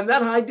could climb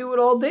that high, do it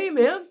all day,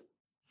 man.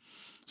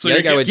 So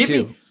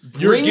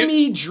bring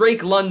me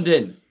Drake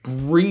London.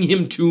 Bring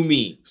him to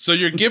me. So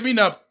you're giving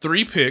up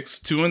 3 picks,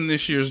 2 in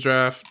this year's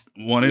draft,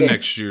 1 in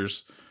next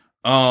year's.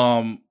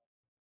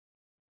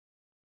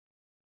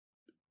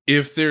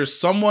 If there's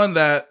someone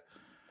that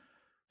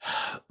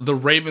the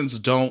Ravens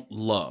don't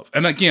love,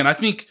 and again, I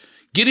think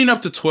getting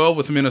up to 12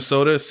 with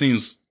Minnesota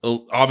seems,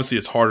 obviously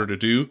it's harder to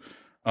do.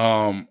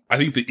 I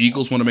think the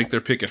Eagles want to make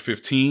their pick at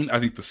 15. I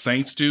think the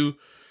Saints do.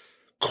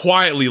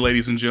 Quietly,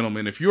 ladies and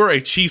gentlemen, if you're a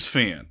Chiefs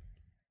fan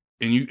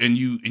and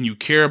you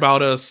care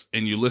about us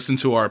and you listen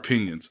to our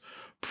opinions,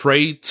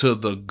 pray to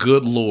the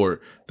good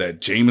Lord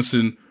that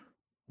Jameson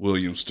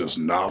Williams does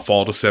not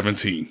fall to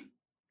 17.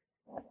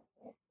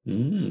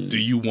 Do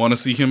you want to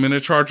see him in a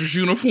Chargers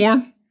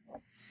uniform?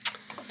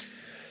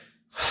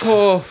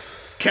 Oh,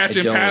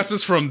 catching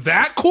passes from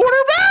that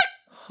quarterback?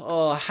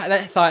 Oh,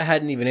 that thought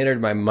hadn't even entered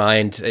my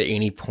mind at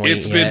any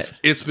point yet.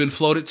 It's been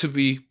floated to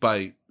me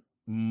by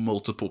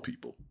multiple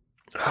people.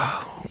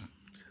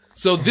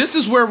 So this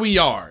is where we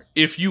are.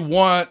 If you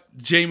want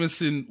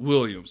Jameson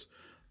Williams,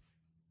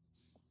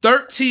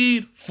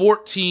 13,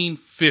 14,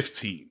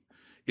 15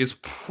 is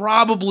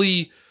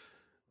probably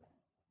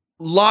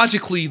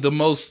logically the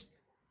most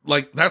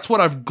Like, that's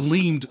what I've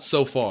gleaned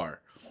so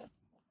far.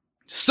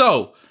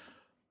 So,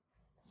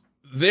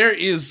 there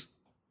is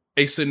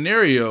a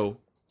scenario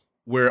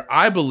where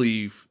I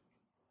believe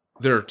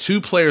there are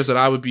two players that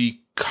I would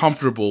be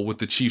comfortable with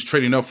the Chiefs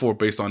trading up for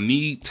based on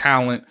need,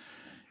 talent,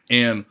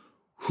 and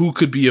who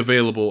could be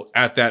available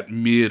at that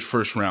mid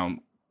first round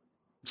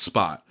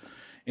spot.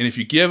 And if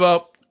you give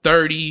up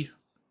 30,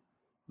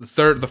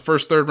 the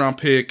first third round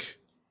pick,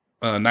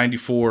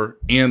 94,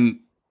 and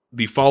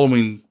the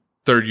following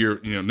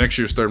next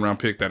year's third round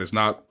pick that is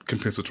not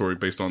compensatory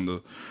based on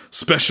the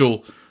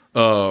special,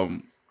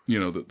 the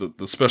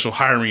special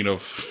hiring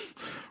of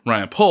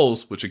Ryan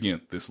Poles, which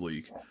again, this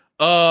league.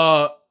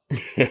 Hey,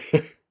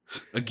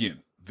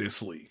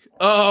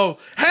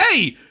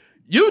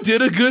 you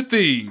did a good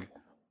thing.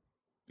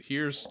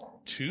 Here's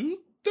 2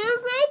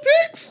 third-round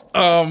picks.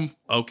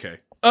 Okay.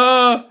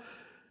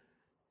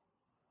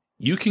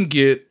 You can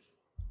get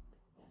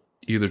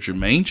either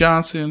Jermaine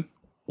Johnson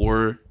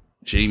or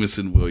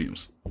Jameson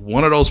Williams.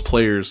 One of those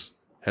players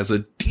has a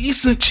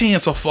decent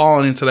chance of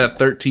falling into that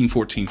 13,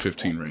 14,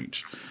 15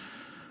 range.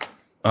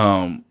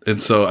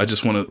 And so I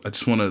just want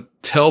to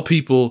tell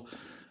people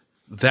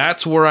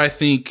that's where I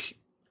think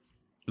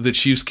the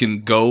Chiefs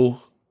can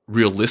go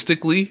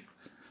realistically.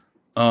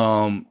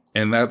 And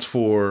that's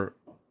for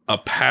a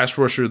pass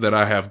rusher that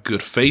I have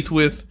good faith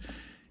with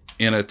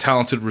and a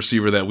talented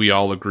receiver that we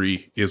all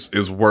agree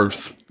is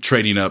worth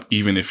trading up,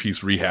 even if he's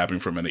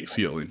rehabbing from an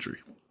ACL injury.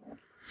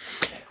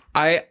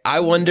 I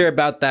wonder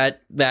about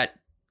that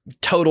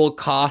total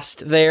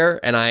cost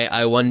there, and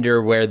I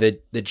wonder where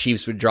the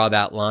Chiefs would draw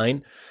that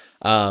line.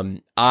 I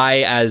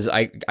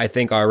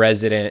think our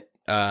resident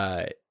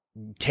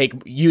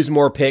use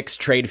more picks,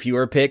 trade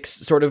fewer picks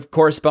sort of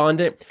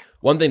correspondent.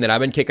 One thing that I've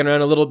been kicking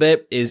around a little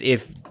bit is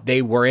if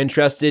they were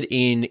interested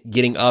in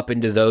getting up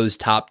into those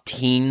top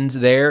teens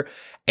there,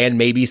 and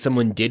maybe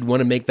someone did want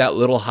to make that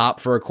little hop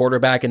for a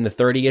quarterback in the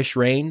 30-ish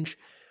range,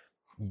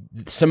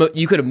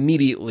 you could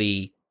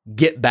immediately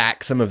get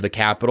back some of the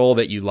capital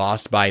that you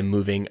lost by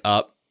moving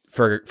up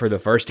for the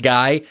first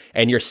guy,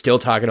 and you're still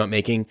talking about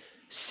making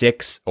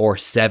 6 or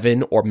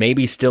 7 or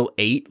maybe still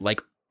 8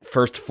 like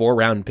first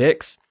 4-round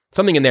picks.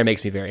 Something in there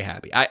makes me very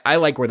happy. I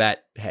like where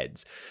that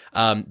heads.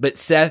 But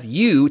Seth,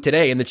 you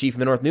today in the Chief of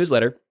the North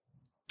newsletter,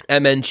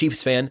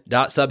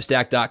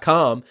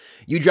 mnchiefsfan.substack.com,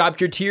 you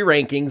dropped your tier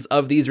rankings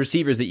of these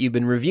receivers that you've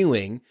been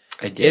reviewing.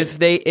 I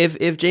did.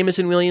 If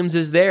Jameson Williams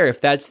is there,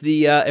 if that's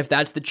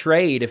the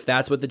trade, if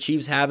that's what the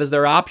Chiefs have as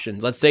their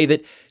options, let's say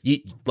that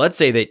you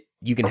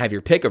can have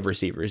your pick of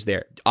receivers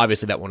there.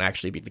 Obviously, that won't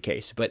actually be the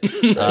case. But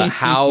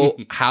how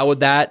would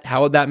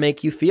that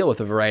make you feel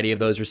with a variety of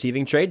those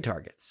receiving trade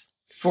targets?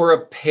 For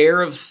a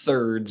pair of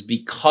thirds,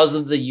 because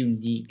of the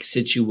unique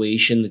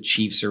situation the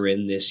Chiefs are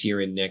in this year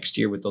and next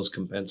year with those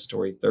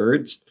compensatory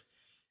thirds,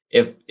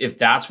 if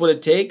that's what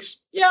it takes,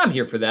 yeah, I'm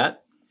here for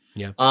that.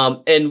 Yeah.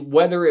 And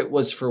whether it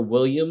was for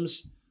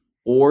Williams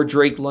or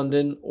Drake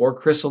London or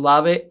Chris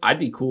Olave, I'd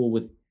be cool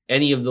with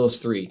any of those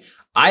three.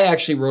 I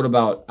actually wrote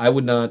about I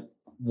would not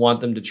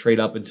want them to trade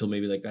up until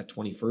maybe like that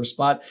 21st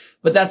spot,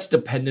 but that's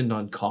dependent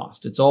on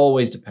cost. It's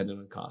always dependent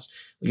on cost.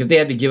 Like if they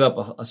had to give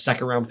up a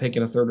second round pick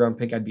and a third round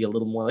pick, I'd be a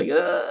little more like,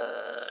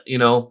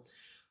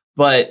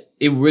 but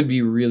it would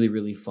be really,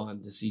 really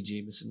fun to see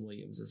Jameson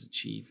Williams as a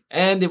Chief.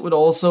 And it would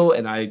also,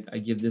 and I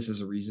give this as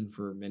a reason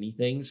for many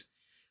things,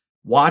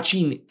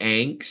 watching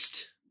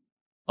angst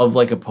of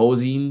like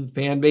opposing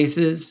fan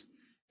bases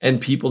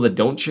and people that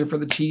don't cheer for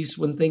the Chiefs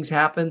when things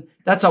happen,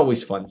 that's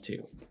always fun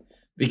too.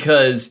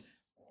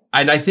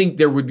 And I think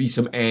there would be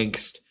some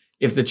angst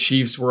if the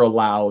Chiefs were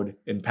allowed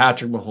and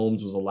Patrick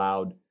Mahomes was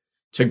allowed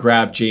to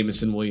grab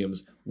Jameson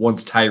Williams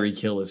once Tyreek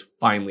Hill is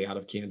finally out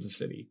of Kansas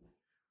City.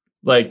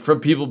 Like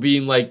from people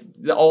being like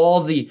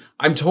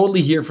I'm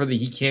totally here for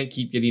he can't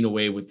keep getting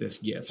away with this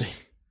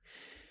gifts.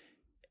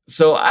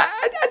 So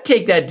I'd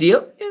take that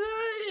deal.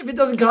 If it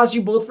doesn't cost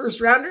you both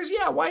first rounders,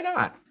 yeah, why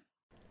not?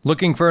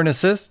 Looking for an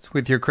assist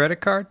with your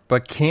credit card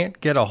but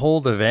can't get a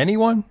hold of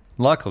anyone?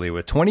 Luckily,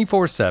 with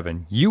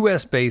 24/7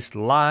 U.S.-based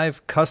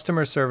live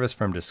customer service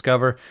from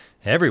Discover,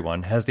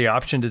 everyone has the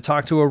option to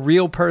talk to a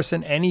real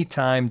person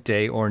anytime,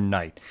 day or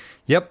night.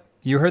 Yep,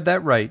 you heard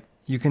that right.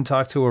 You can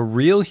talk to a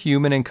real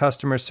human in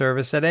customer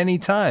service at any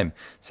time.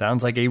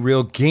 Sounds like a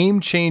real game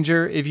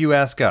changer if you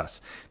ask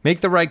us.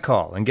 Make the right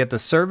call and get the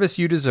service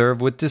you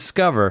deserve with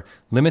Discover.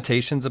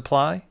 Limitations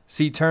apply.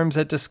 See terms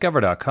at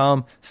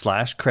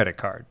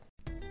discover.com/creditcard.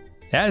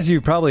 As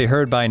you've probably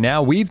heard by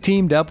now, we've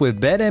teamed up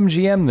with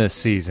BetMGM this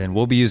season.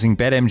 We'll be using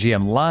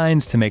BetMGM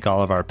lines to make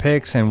all of our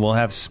picks, and we'll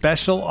have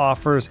special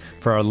offers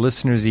for our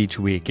listeners each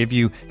week. If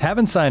you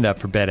haven't signed up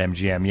for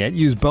BetMGM yet,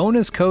 use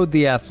bonus code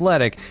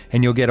TheAthletic,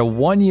 and you'll get a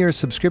 1-year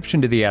subscription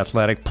to The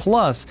Athletic,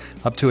 plus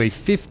up to a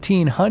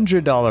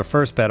 $1,500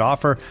 first bet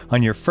offer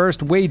on your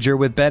first wager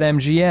with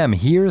BetMGM.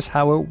 Here's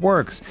how it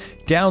works.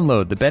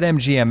 Download the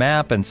BetMGM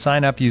app and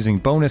sign up using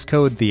bonus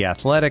code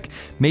TheAthletic.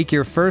 Make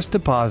your first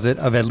deposit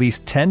of at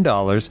least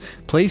 $10.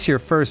 Place your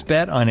first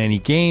bet on any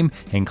game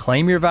and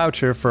claim your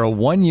voucher for a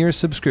 1-year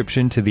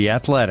subscription to The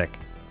Athletic.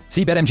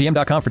 See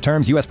BetMGM.com for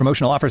terms. U.S.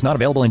 promotional offers not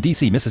available in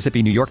D.C.,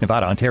 Mississippi, New York,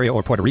 Nevada, Ontario,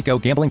 or Puerto Rico.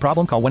 Gambling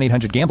problem? Call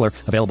 1-800-GAMBLER.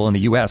 Available in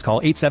the U.S.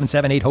 Call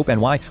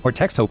 877-8-HOPE-NY or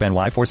text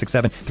HOPE-NY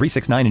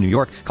 467-369 in New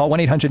York. Call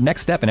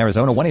 1-800-NEXT-STEP in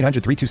Arizona.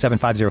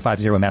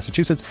 1-800-327-5050 in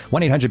Massachusetts.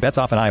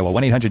 1-800-BETS-OFF in Iowa.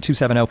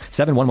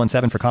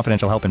 1-800-270-7117 for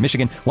confidential help in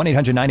Michigan.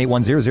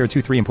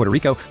 1-800-981-0023 in Puerto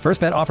Rico.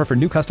 First bet offer for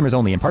new customers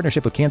only in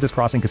partnership with Kansas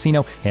Crossing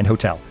Casino and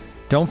Hotel.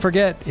 Don't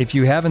forget, if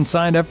you haven't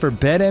signed up for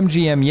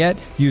BetMGM yet,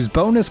 use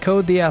bonus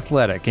code The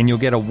Athletic, and you'll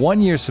get a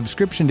 1-year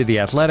subscription to The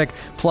Athletic,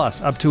 plus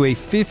up to a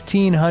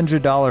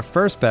 $1,500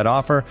 first bet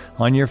offer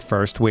on your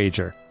first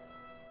wager.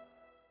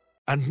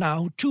 And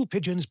now, two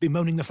pigeons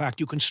bemoaning the fact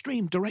you can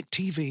stream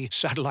DirecTV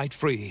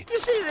satellite-free. You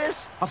see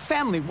this? A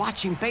family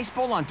watching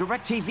baseball on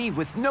DirecTV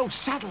with no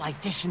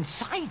satellite dish in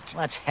sight.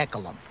 Let's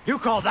heckle them. You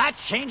call that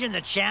changing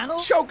the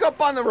channel? Choke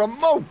up on the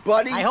remote,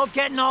 buddy. I hope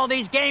getting all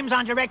these games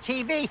on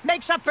DirecTV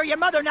makes up for your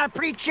mother not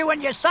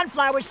pre-chewing your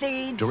sunflower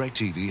seeds.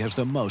 DirecTV has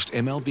the most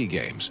MLB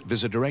games.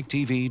 Visit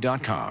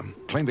DirecTV.com.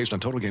 Claim based on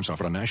total games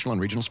offered on national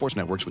and regional sports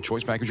networks with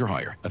choice package or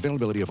higher.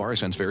 Availability of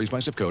RSNs varies by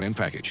zip code and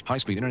package.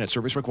 High-speed internet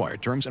service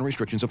required. Terms and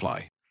restrictions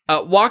apply.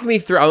 Walk me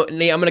through.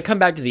 Nate, I'm going to come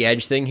back to the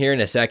Edge thing here in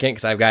a second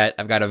because I've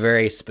got a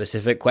very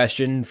specific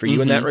question for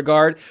you in that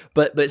regard.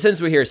 But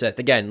since we're here, Seth,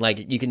 again,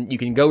 like you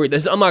can go read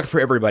this. Is unlocked for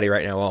everybody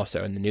right now,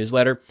 also in the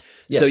newsletter.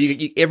 Yes.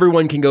 So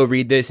everyone can go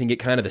read this and get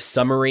kind of the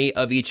summary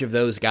of each of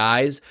those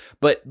guys.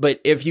 But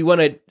if you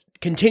want to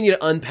continue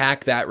to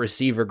unpack that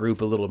receiver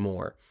group a little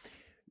more,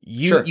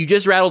 you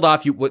just rattled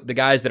off the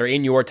guys that are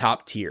in your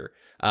top tier.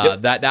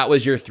 That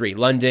was your three: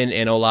 London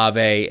and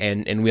Olave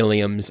and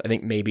Williams. I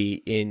think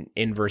maybe in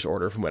inverse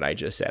order from what I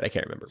just said. I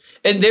can't remember.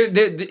 And they're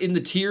in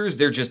the tiers.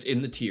 They're just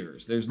in the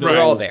tiers. There's no they're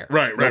all there.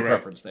 Right.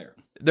 preference there.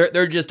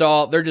 They're just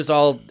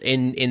all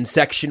in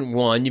section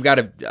one. You've got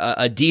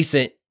a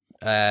decent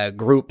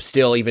group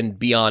still even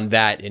beyond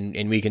that,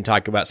 and we can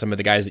talk about some of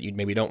the guys that you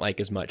maybe don't like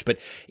as much. But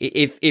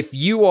if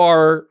you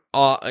are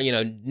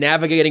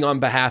navigating on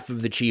behalf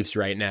of the Chiefs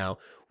right now,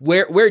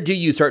 where do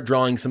you start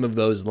drawing some of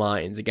those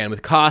lines? Again,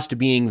 with cost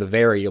being the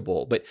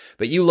variable, but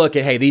you look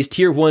at, hey, these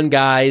tier one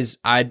guys,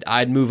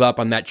 I'd move up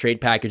on that trade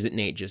package that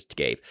Nate just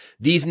gave.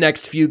 These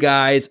next few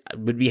guys, I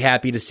would be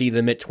happy to see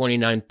them at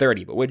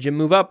 29-30, but would you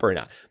move up or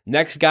not?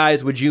 Next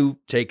guys, would you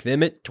take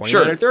them at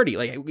 29 or 30?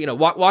 Like,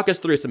 walk us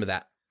through some of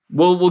that.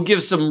 Well, we'll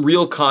give some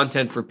real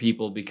content for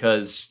people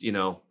because,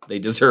 they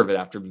deserve it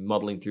after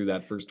muddling through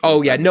that first.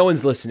 Oh, yeah. No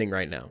one's listening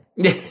right now.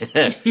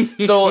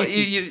 So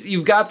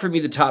you've got for me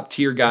the top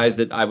tier guys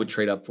that I would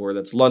trade up for.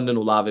 That's London,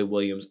 Olave,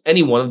 Williams.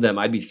 Any one of them,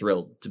 I'd be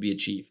thrilled to be a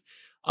Chief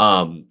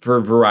for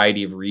a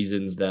variety of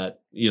reasons that,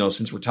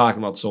 since we're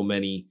talking about so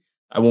many,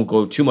 I won't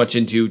go too much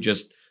into.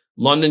 Just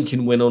London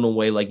can win in a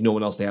way like no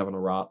one else they have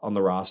on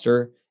the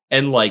roster,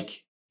 and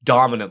like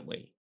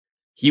dominantly.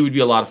 He would be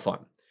a lot of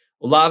fun.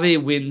 Olave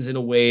wins in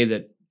a way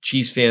that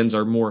Chiefs fans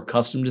are more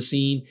accustomed to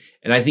seeing,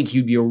 and I think he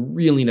would be a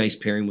really nice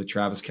pairing with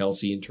Travis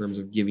Kelce in terms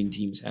of giving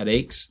teams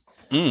headaches.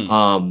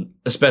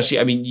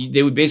 Especially,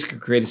 they would basically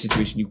create a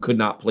situation you could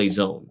not play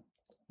zone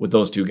with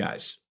those two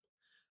guys.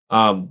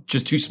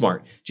 Just too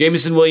smart.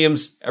 Jameson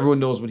Williams, everyone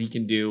knows what he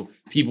can do.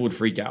 People would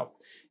freak out.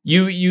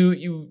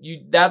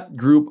 That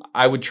group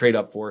I would trade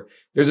up for.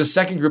 There's a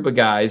second group of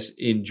guys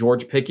in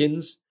George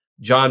Pickens,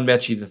 John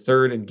Mechie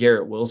III, and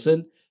Garrett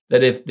Wilson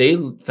that if they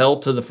fell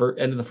to the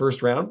end of the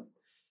first round,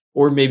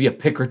 or maybe a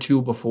pick or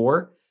two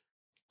before,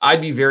 I'd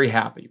be very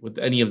happy with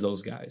any of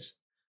those guys.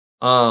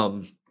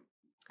 And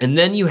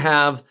then you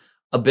have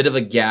a bit of a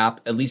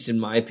gap, at least in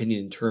my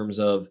opinion, in terms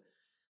of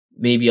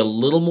maybe a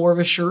little more of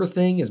a sure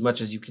thing, as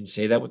much as you can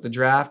say that with the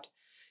draft.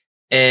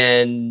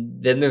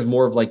 And then there's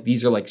more of like,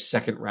 these are like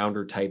second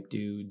rounder type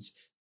dudes.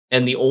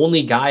 And the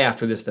only guy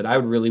after this that I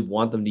would really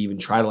want them to even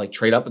try to like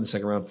trade up in the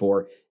second round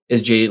for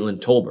is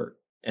Jalen Tolbert.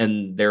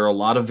 And there are a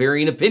lot of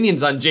varying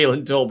opinions on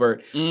Jalen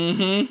Tolbert.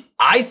 Mm-hmm.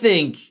 I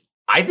think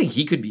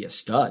he could be a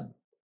stud.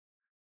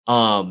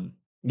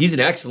 He's an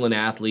excellent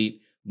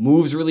athlete,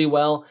 moves really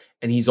well,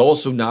 and he's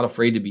also not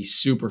afraid to be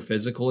super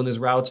physical in his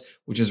routes,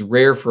 which is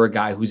rare for a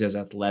guy who's as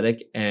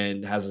athletic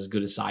and has as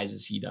good a size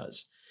as he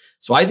does.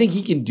 So I think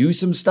he can do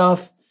some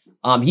stuff.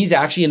 He's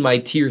actually in my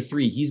tier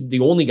 3. He's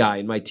the only guy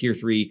in my tier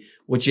 3,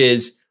 which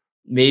is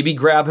maybe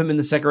grab him in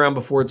the second round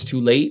before it's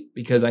too late,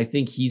 because I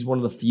think he's one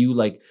of the few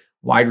like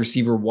wide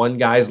receiver 1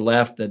 guys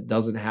left that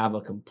doesn't have a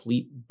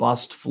complete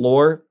bust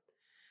floor.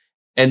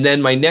 And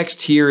then my next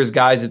tier is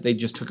guys, if they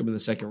just took him in the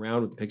second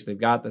round with the picks they've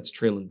got, that's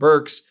Treylon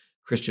Burks,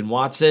 Christian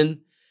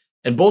Watson.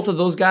 And both of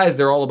those guys,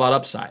 they're all about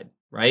upside,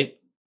 right?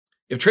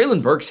 If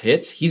Treylon Burks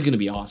hits, he's going to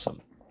be awesome.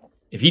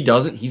 If he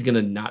doesn't, he's going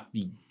to not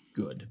be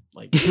good.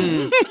 Like,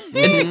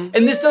 and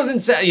this doesn't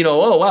say,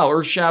 oh, wow,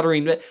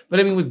 earth-shattering. But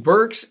I mean, with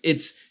Burks,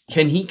 it's,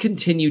 can he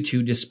continue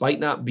to, despite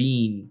not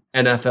being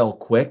NFL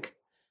quick,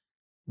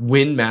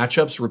 win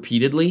matchups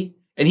repeatedly?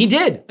 And he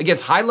did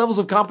against high levels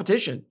of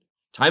competition,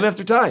 time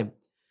after time.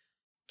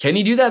 Can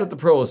he do that at the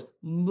pros?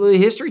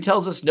 History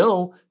tells us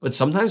no, but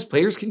sometimes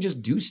players can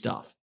just do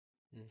stuff.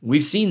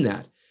 We've seen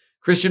that.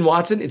 Christian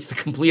Watson, it's the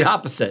complete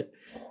opposite.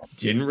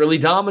 didn't really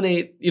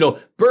dominate.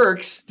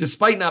 Burks,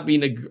 despite not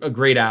being a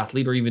great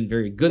athlete or even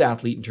very good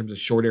athlete in terms of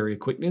short area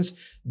quickness,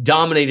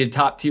 dominated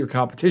top tier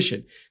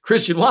competition.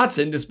 Christian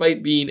Watson,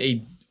 despite being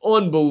a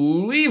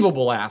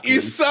unbelievable athlete,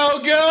 He's so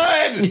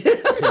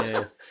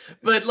good.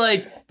 But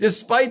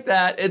despite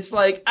that, it's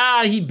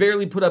he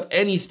barely put up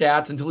any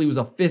stats until he was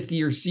a fifth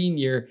year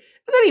senior.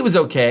 And then he was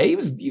okay. He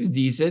was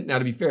decent. Now,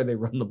 to be fair, they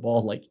run the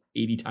ball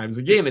 80 times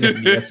a game at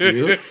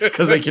NDSU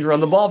because they can run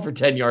the ball for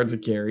 10 yards a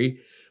carry.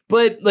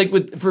 But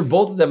for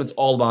both of them, it's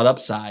all about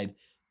upside.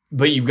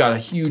 But you've got a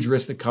huge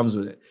risk that comes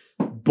with it.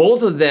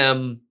 Both of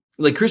them,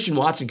 Christian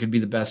Watson could be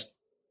the best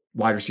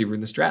wide receiver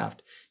in this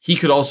draft. He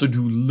could also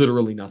do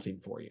literally nothing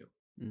for you.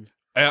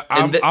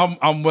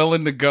 I'm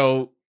willing to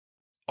go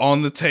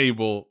on the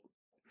table.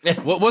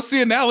 What's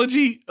the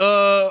analogy?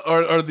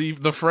 Or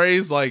the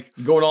phrase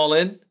going all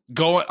in?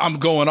 I'm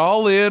going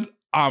all in.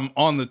 I'm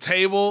on the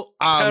table.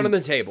 I'm pounding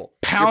the table.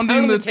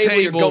 Pounding the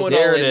table. You're going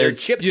all in.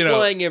 There's chips You know,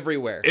 flying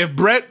everywhere. If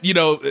Brett,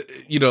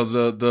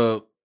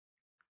 the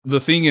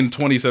thing in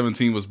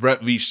 2017 was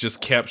Brett Veach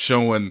just kept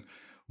showing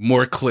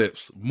more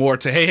clips, more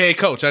to hey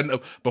coach, I know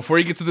before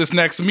you get to this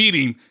next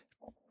meeting,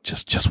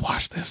 just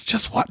watch this.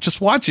 Just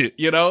watch it,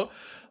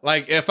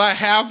 if I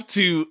have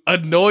to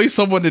annoy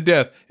someone to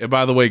death. And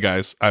by the way,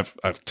 guys, I've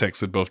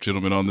texted both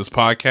gentlemen on this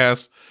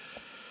podcast.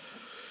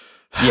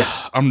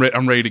 Yes. I'm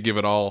ready to give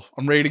it all.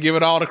 I'm ready to give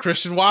it all to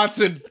Christian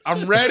Watson.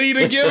 I'm ready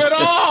to give it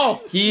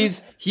all.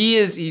 He's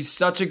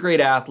such a great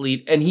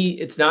athlete. And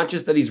it's not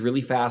just that he's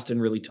really fast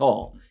and really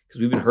tall, because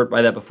we've been hurt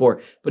by that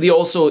before, but he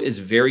also is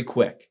very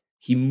quick.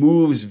 He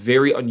moves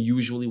very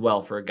unusually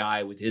well for a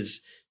guy with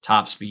his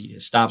top speed,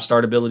 his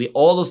stop-start ability.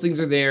 All those things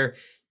are there.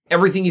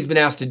 Everything he's been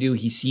asked to do,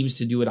 he seems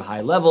to do at a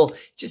high level.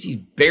 Just he's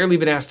barely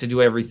been asked to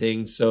do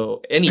anything.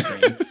 So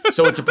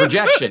it's a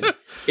projection.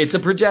 It's a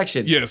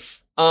projection.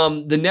 Yes.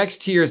 The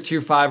next tier is tier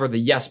 5 are the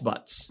yes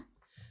buts.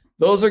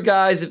 Those are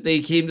guys, if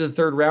they came to the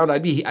third round,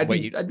 I'd be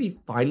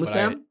fine with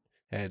them.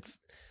 It's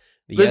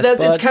the but yes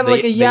buts. It's kind of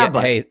like a yeah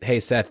but. Hey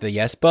Seth, the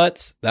yes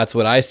buts. That's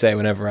what I say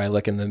whenever I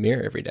look in the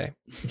mirror every day.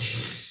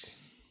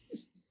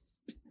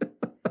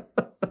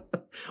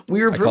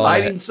 We were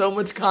providing so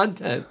much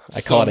content. I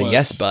call it a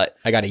yes butt.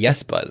 I got a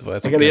yes butt.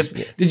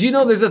 Did you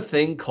know there's a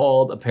thing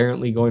called,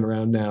 apparently going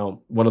around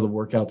now, one of the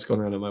workouts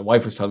going around, and my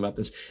wife was talking about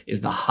this, is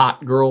the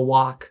hot girl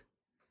walk.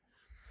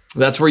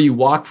 That's where you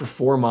walk for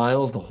 4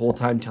 miles the whole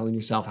time telling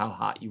yourself how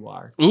hot you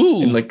are.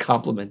 Ooh. And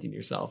complimenting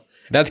yourself.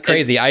 That's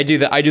crazy. I do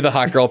the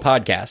hot girl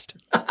podcast.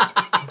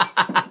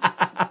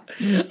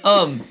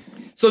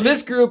 So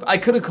this group, I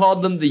could have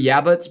called them the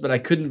Yabbits, but I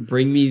couldn't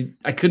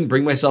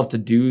bring myself to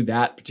do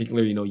that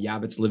particular,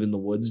 Yabbits live in the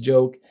woods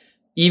joke.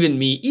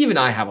 Even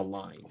I have a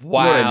line.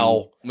 Wow. You know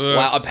what I mean?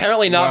 Wow.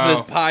 Apparently not for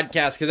this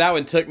podcast, because that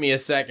one took me a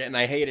second and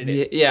I hated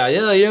it. Yeah,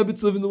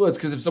 Yabbits live in the woods.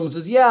 Because if someone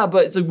says, yeah,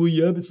 but it's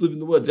Yabbits live in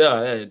the woods.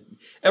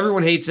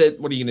 Everyone hates it.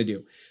 What are you going to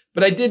do?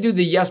 But I did do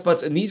the yes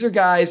buts, and these are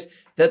guys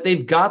that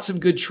they've got some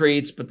good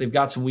traits, but they've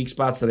got some weak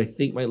spots that I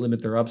think might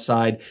limit their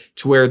upside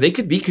to where they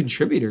could be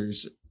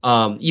contributors,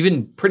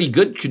 even pretty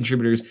good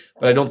contributors,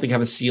 but I don't think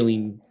have a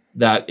ceiling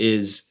that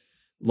is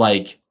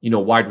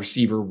wide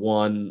receiver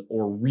 1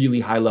 or really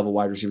high level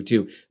wide receiver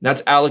 2. And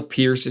that's Alec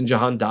Pierce and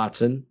Jahan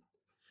Dotson.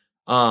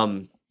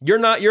 You're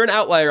an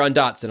outlier on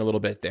Dotson a little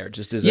bit there,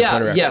 just as a point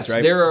of reference, yes,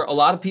 right? there are a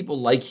lot of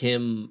people like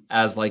him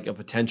as a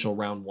potential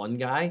round 1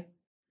 guy.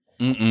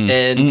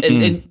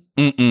 And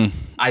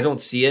I don't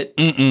see it.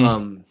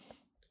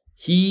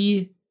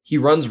 He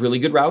runs really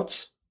good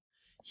routes.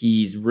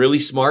 He's really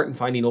smart in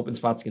finding open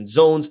spots against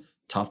zones.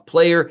 Tough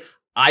player.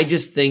 I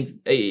just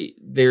think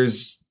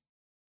there's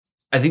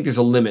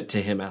a limit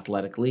to him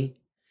athletically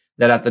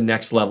that at the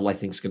next level I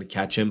think is going to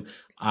catch him.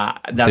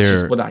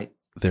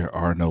 There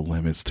are no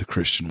limits to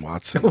Christian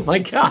Watson. Oh my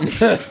God.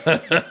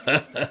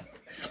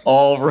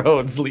 All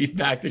roads lead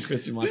back to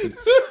Christian Watson.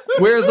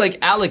 Whereas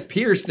Alec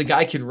Pierce, the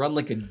guy can run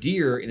like a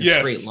deer in a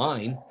straight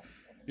line.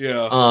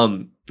 Yeah.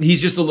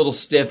 He's just a little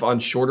stiff on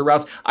shorter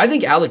routes. I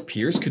think Alec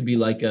Pierce could be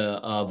like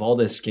a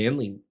Valdez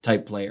Scanlon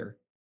type player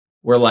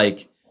where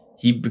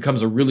he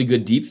becomes a really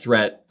good deep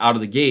threat out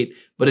of the gate,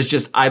 but it's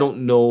just, I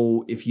don't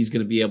know if he's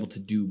going to be able to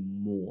do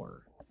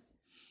more,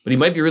 but he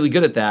might be really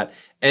good at that.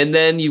 And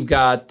then you've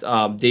got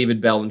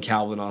David Bell and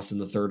Calvin Austin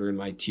the third are in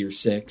my tier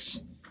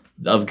 6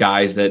 of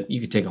guys that you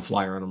could take a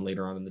flyer on them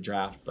later on in the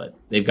draft, but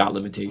they've got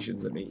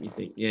limitations that make me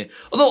think, yeah.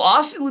 Although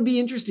Austin would be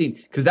interesting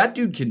because that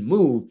dude can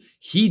move.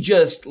 He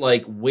just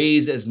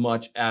weighs as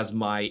much as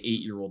my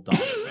 8-year-old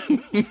daughter.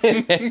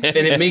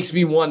 And it makes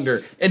me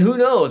wonder. And who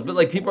knows?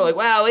 But people are like,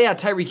 wow, yeah,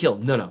 Tyreek Hill.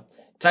 No.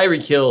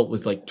 Tyreek Hill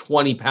was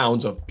 20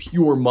 pounds of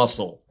pure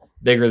muscle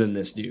bigger than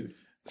this dude.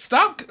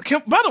 By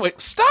the way,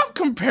 stop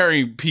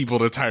comparing people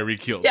to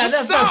Tyreek Hill. Yeah,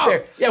 that's not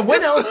fair. Yeah,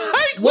 when else?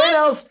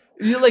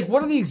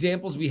 What are the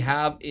examples we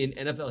have in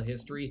NFL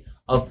history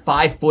of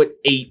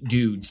 5'8"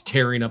 dudes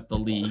tearing up the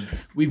league?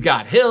 We've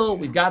got Hill,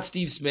 we've got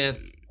Steve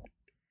Smith,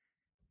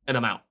 and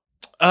I'm out.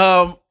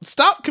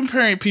 Stop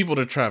comparing people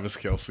to Travis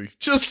Kelce.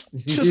 Just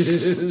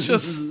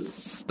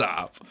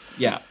stop.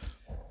 Yeah.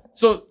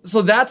 So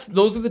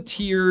those are the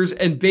tiers,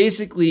 and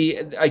basically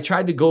I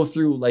tried to go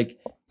through, like,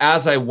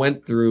 as I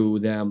went through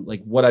them,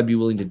 like what I'd be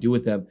willing to do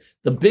with them.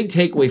 The big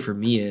takeaway for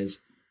me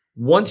is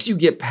once you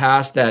get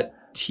past that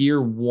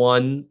tier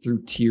 1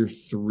 through tier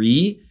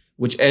 3,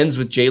 which ends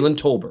with Jalen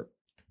Tolbert,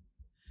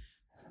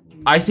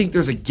 I think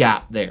there's a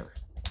gap there.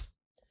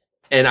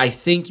 And I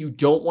think you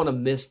don't want to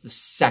miss the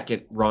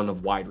second run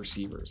of wide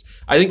receivers.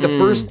 I think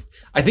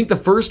the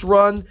first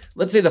run,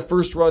 let's say the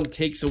first run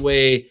takes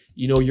away,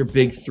 your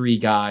big 3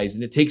 guys,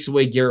 and it takes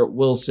away Garrett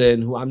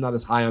Wilson, who I'm not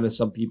as high on as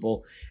some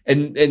people.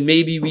 And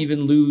maybe we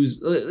even lose.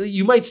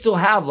 You might still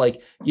have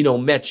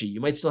Mechie. You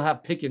might still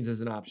have Pickens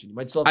as an option. You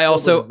might still have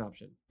Tolbert as an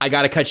option. I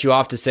got to cut you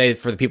off to say,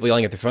 for the people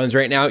yelling at their phones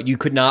right now, you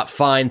could not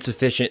find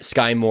sufficient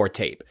Sky Moore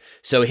tape.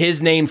 So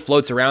his name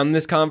floats around in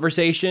this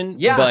conversation,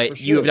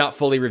 but you have not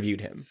fully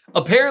reviewed him.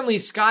 Apparently,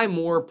 Sky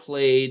Moore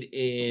played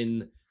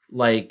in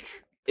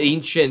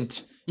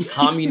ancient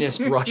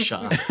communist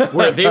Russia,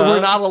 where they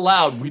were not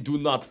allowed. We do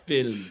not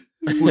film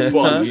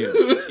football here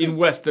in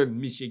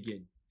Western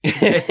Michigan.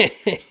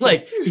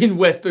 In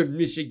Western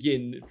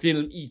Michigan,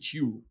 film eat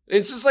you.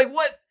 It's just like,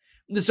 what?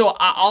 So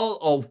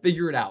I'll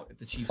figure it out at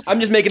the Chiefs. I'm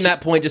just making that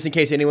point just in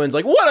case anyone's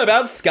like, what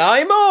about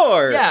Sky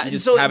Moore? Yeah, you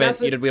just so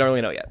haven't. We don't really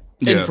know yet.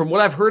 And from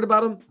what I've heard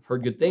about him, I've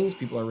heard good things.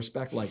 People I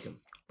respect like him,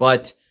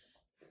 but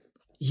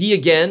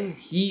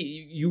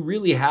you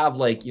really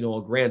have a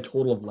grand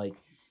total of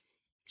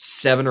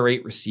 7 or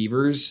 8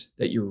 receivers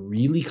that you're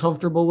really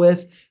comfortable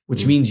with,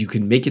 which means you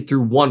can make it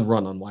through 1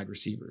 run on wide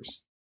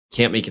receivers.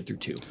 Can't make it through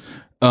 2.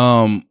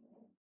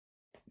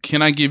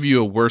 Can I give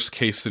you a worst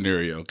case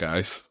scenario,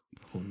 guys?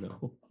 Oh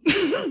no.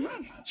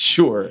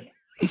 Sure.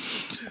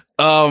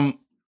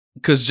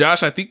 Because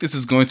Josh, I think this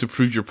is going to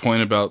prove your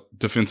point about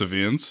defensive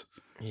ends.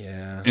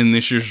 Yeah. In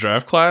this year's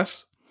draft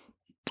class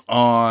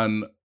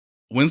on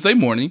Wednesday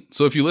morning.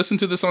 So if you listen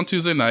to this on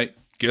Tuesday night,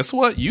 guess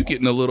what? You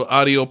getting a little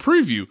audio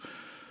preview.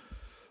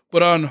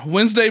 But on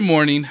Wednesday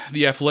morning,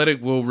 The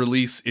Athletic will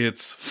release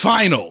its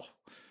final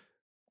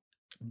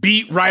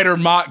beat writer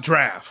mock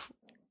draft,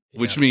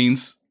 which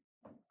means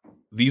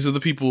these are the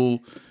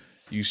people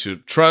you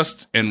should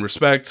trust and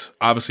respect.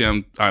 Obviously,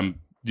 I'm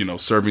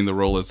serving the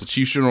role as the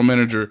Chiefs general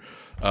manager.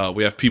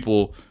 We have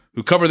people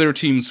who cover their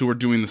teams who are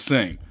doing the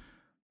same.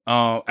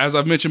 As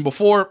I've mentioned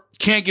before,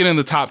 can't get in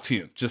the top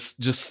 10.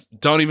 Just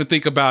don't even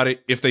think about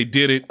it. If they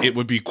did it, it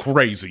would be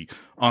crazy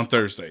on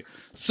Thursday.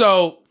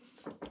 So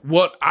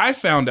what I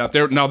found out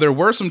there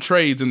were some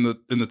trades in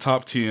the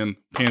top 10.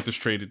 Panthers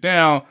traded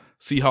down,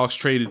 Seahawks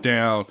traded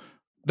down.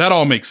 That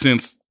all makes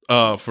sense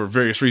for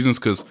various reasons,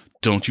 because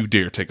don't you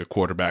dare take a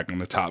quarterback in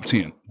the top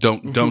 10.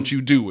 Don't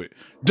you do it.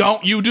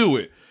 Don't you do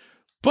it.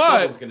 But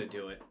someone's gonna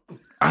do it.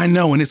 I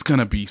know, and it's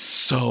gonna be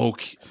so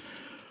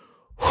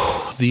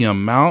the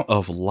amount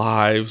of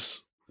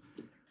lives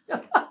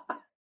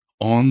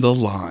on the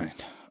line.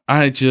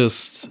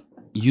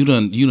 You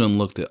done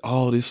looked at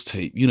all this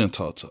tape. You done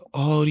talked to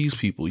all these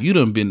people. You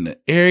done been to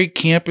every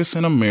campus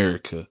in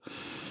America.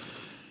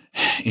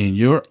 And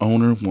your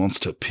owner wants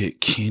to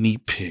pick Kenny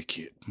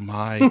Pickett.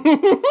 My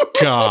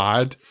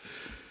God.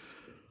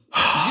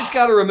 You just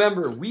got to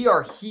remember, we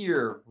are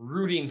here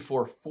rooting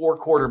for 4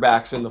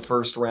 quarterbacks in the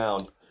first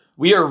round.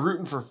 We are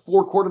rooting for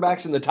 4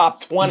 quarterbacks in the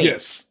top 20.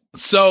 Yes.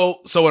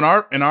 So in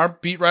our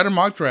beat writer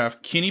mock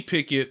draft, Kenny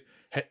Pickett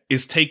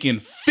is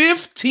taken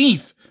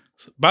 15th.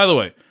 By the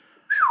way,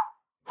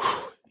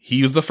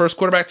 he was the first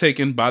quarterback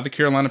taken by the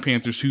Carolina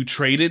Panthers, who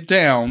traded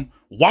down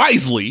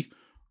wisely,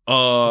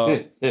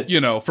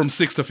 from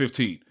 6 to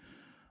 15.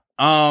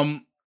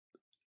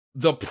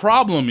 The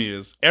problem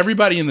is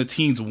everybody in the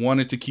teens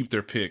wanted to keep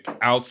their pick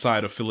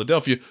outside of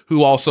Philadelphia,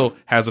 who also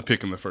has a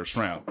pick in the first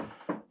round.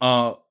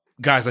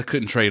 Guys, I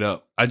couldn't trade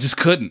up. I just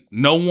couldn't.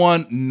 No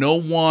one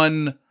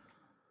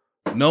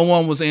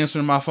was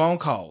answering my phone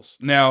calls.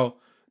 Now,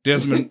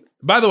 Desmond,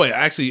 by the way,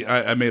 actually,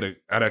 I made an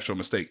actual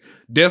mistake.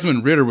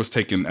 Desmond Ridder was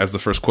taken as the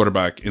first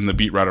quarterback in the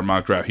beat writer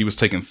mock draft. He was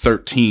taken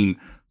 13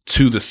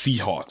 to the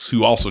Seahawks,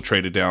 who also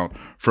traded down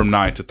from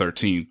 9 to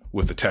 13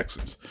 with the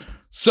Texans.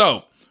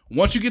 So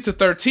once you get to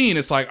 13,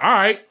 it's like, all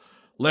right,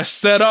 let's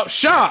set up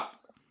shop.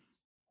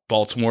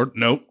 Baltimore,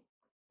 nope.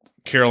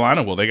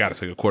 Carolina, well, they got to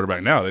take a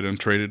quarterback now. They didn't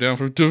trade it down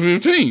to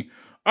 15.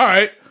 All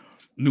right.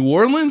 New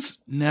Orleans,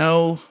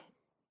 no.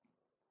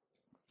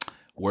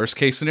 Worst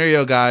case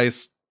scenario,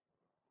 guys.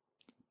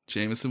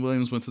 Jameson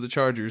Williams went to the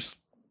Chargers.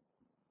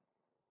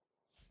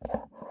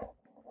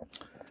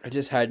 I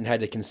just hadn't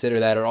had to consider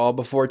that at all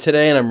before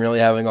today, and I'm really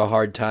having a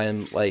hard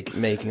time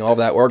making all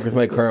that work with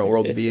my current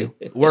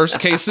worldview. Worst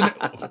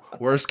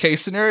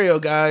case scenario,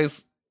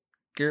 guys.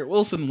 Garrett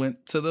Wilson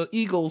went to the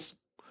Eagles.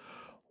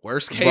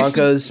 Worst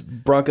case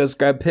Broncos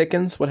grab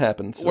Pickens. What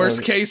happens?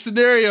 Worst case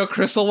scenario,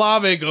 Chris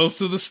Olave goes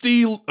to the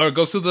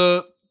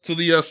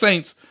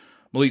Saints.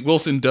 Malik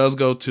Wilson does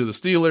go to the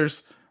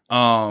Steelers.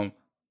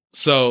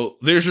 So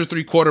there's your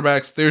 3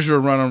 quarterbacks. There's your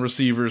run on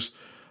receivers.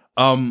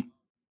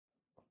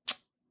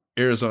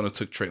 Arizona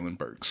took Treylon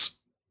Burks,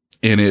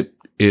 and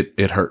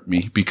it hurt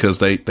me because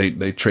they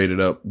traded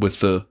up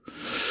with the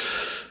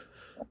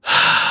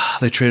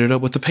They traded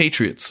up with the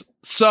Patriots.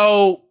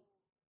 So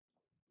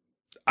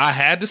I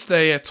had to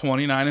stay at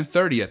 29 and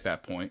 30 at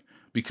that point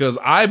because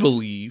I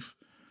believe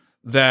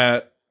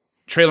that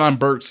Treylon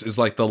Burks is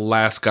like the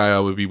last guy I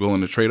would be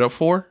willing to trade up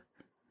for.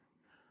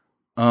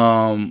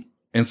 And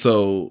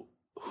so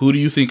who do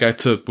you think I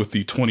took with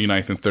the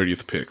 29th and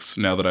 30th picks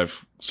now that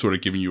I've sort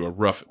of given you a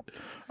rough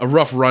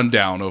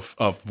rundown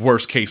of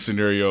worst case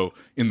scenario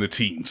in the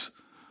teens?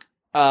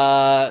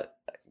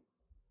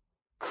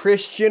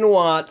 Christian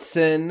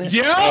Watson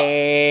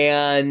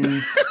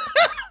and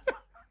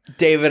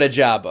David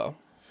Ajabo.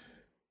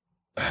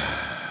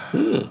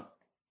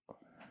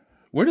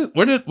 Where did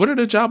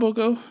Ajabo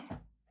go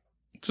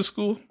to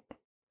school?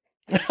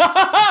 Yes,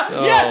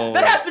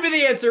 that has to be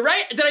the answer,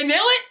 right? Did I nail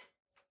it?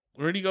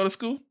 Where did he go to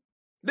school?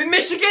 The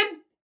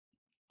Michigan?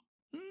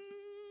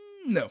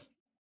 No.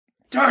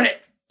 Darn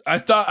it! I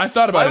thought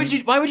about it. Why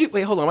would you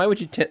wait? Hold on. Why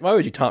would you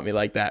taunt me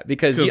like that?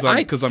 Because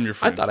I'm your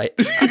friend. I thought I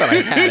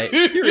had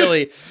it.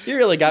 You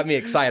really got me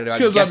excited about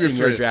guessing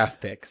your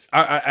draft picks.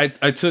 I'm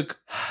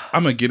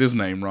gonna get his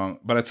name wrong,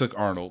 but I took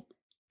Arnold.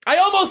 I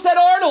almost said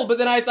Arnold, but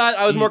then I thought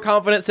I was more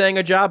confident saying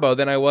Ajabo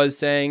than I was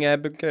saying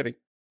Ebiketie.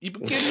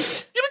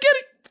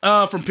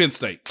 From Penn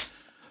State.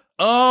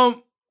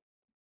 Now,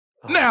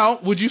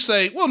 would you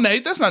say, well,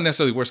 Nate, that's not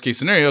necessarily worst case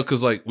scenario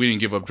because like we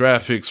didn't give up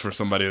draft picks for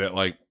somebody that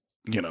like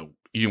you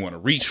didn't want to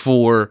reach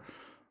for.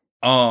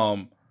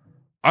 I'm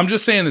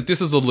just saying that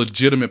this is a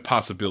legitimate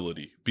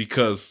possibility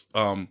because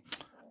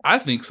I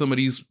think some of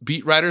these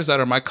beat writers that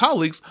are my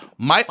colleagues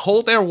might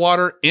hold their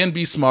water and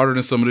be smarter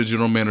than some of the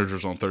general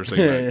managers on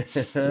Thursday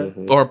night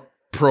or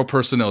pro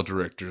personnel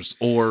directors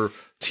or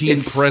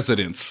team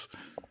presidents.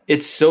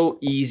 It's so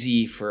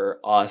easy for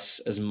us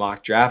as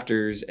mock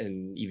drafters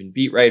and even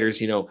beat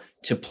writers,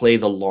 to play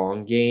the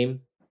long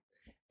game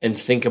and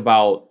think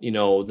about,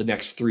 the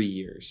next 3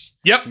 years.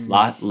 Yep.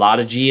 Lot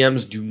of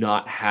GMs do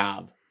not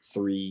have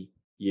 3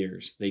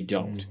 years. They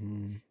don't.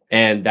 Mm-hmm.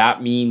 And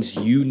that means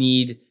you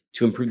need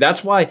to improve.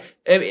 That's why,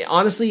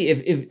 honestly,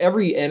 if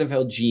every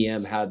NFL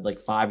GM had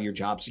like 5-year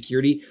job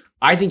security,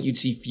 I think you'd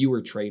see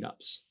fewer trade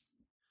ups.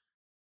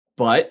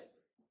 But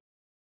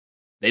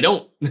they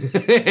don't.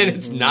 And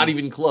it's not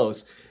even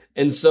close.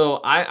 And so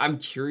I'm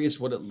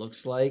curious what it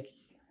looks like.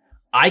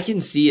 I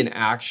can see an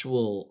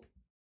actual,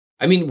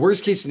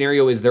 worst case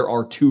scenario is there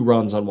are 2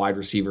 runs on wide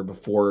receiver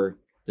before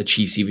the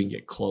Chiefs even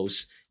get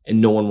close and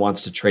no one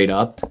wants to trade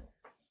up.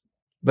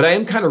 But I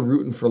am kind of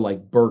rooting for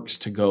like Burks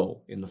to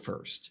go in the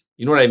first.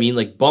 You know what I mean?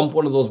 Like bump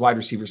one of those wide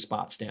receiver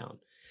spots down.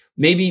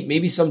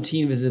 Maybe some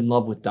team is in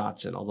love with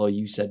Dotson, although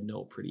you said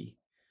no pretty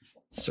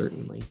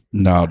certainly.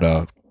 No,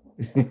 dog.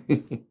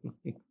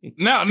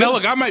 Now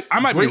look, I might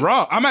be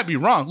wrong. I might be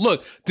wrong.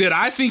 Look, did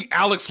I think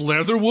Alex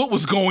Leatherwood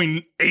was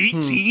going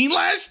 18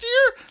 last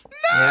year?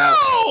 No.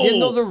 Yeah,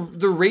 no,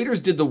 the Raiders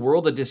did the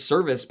world a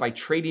disservice by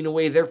trading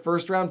away their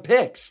first round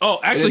picks. Oh,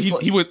 actually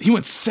he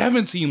went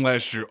 17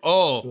 last year.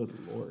 Oh.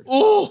 Good Lord.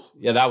 Oh.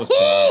 Yeah, that was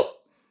bad.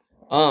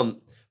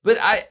 But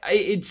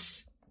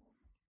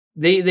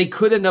they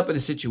could end up in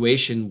a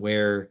situation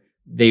where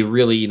they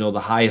really, the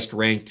highest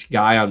ranked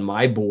guy on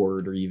my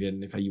board, or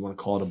even if you want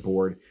to call it a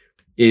board,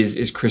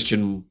 is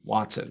Christian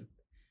Watson.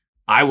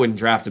 I wouldn't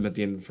draft him at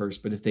the end of the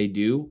first, but if they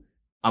do,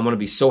 I'm going to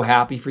be so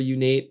happy for you,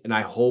 Nate, and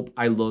I hope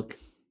I look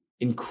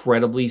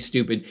incredibly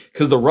stupid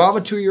because the raw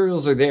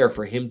materials are there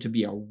for him to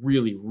be a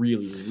really,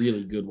 really,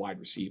 really good wide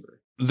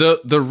receiver.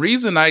 The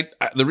reason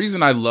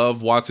I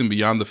love Watson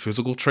beyond the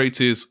physical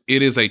traits is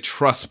it is a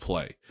trust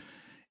play.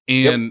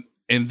 And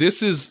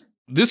this is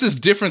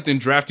different than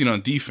drafting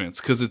on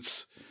defense because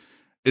it's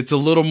a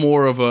little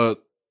more of a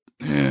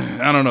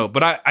I don't know,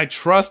 but I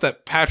trust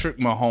that Patrick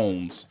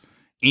Mahomes,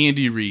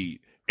 Andy Reid,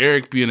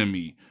 Eric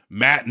Bieniemy,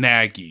 Matt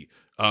Nagy,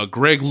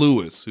 Greg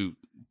Lewis, who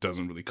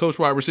doesn't really coach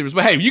wide receivers,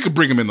 but hey, you can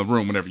bring him in the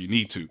room whenever you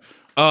need to.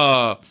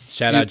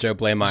 Shout out Joe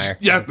Blameyer.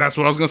 Yeah, that's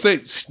what I was gonna say.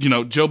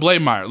 Joe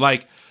Blameyer.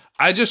 Like,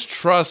 I just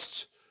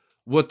trust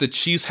what the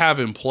Chiefs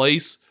have in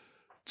place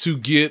to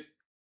get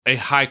a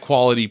high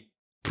quality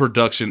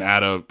production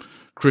out of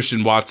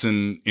Christian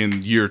Watson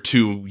in year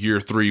 2, year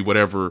 3,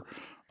 whatever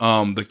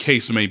the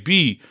case may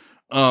be.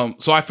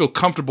 So I feel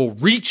comfortable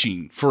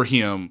reaching for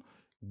him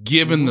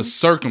given the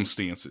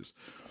circumstances.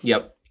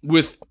 Yep.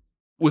 With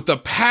the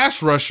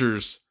pass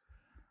rushers,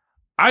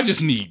 I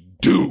just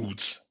need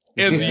dudes.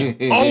 And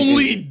the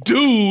only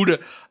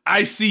dude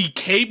I see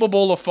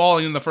capable of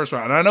falling in the first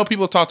round. And I know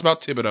people have talked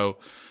about Thibodeau,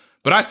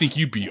 but I think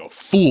you'd be a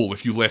fool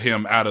if you let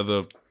him out of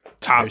the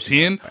top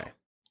 10.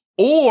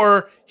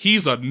 Or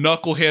he's a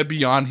knucklehead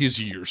beyond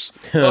his years.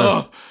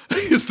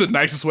 Is the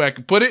nicest way I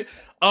could put it.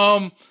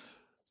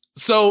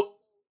 So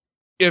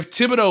if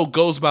Thibodeau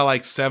goes by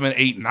like 7,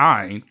 8,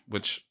 9,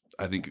 which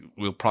I think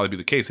will probably be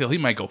the case, he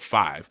might go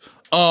 5.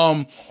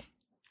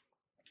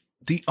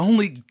 The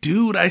only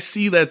dude I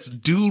see that's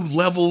dude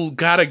level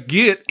gotta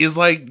get is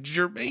like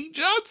Jermaine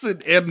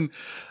Johnson, and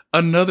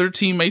another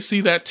team may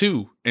see that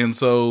too. And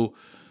so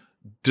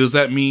does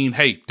that mean,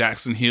 hey,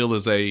 Daxton Hill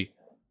is a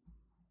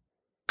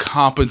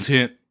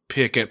competent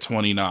pick at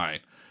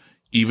 29,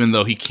 even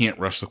though he can't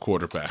rush the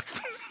quarterback?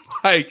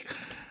 Like,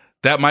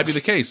 that might be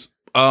the case.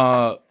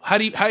 How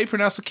do you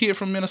pronounce the kid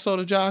from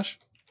Minnesota, Josh?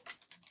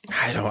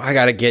 I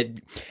gotta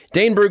get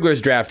Dane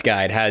Brugler's draft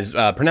guide has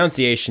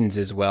pronunciations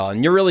as well,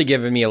 and you're really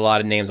giving me a lot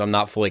of names I'm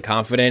not fully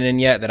confident in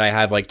yet that I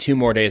have like 2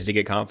 more days to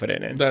get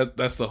confident in.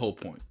 That's the whole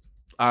point.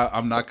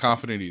 I'm not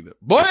confident either.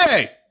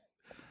 Boy,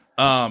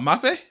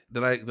 Mafe,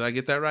 did I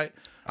get that right?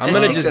 I'm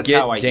gonna just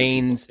get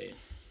Dane's.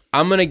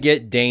 I'm gonna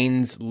get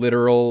Dane's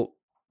literal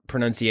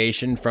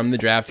pronunciation from the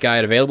draft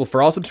guide, available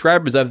for all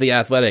subscribers of The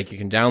Athletic. You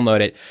can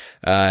download it.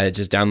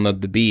 Just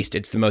download the beast.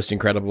 It's the most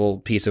incredible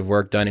piece of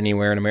work done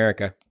anywhere in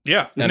America.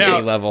 Yeah. At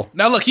any level.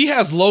 Now look, he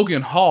has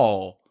Logan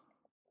Hall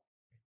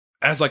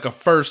as like a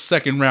first,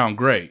 second round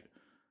grade.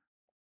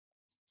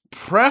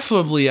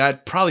 Preferably,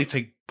 I'd probably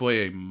take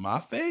Boye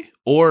Mafe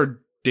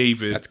or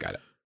David. That's got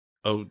it.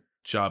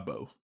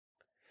 Ojabo.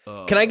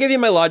 Can I give you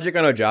my logic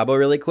on Ojabo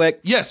really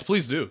quick? Yes,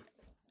 please do.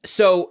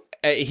 So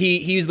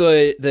he's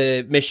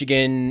the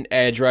Michigan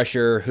edge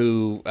rusher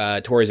who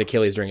tore his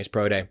Achilles during his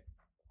pro day,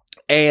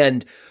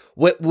 and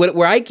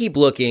where I keep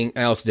looking,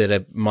 I also did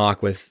a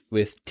mock with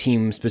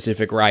team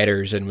specific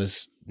writers and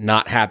was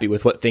not happy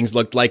with what things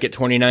looked like at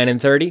 29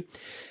 and 30.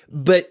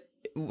 But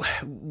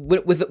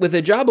with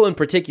Ojabo in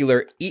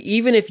particular,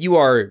 even if you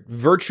are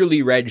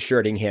virtually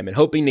redshirting him and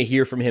hoping to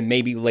hear from him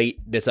maybe late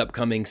this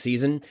upcoming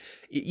season,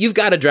 you've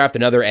got to draft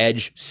another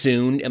edge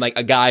soon, and like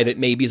a guy that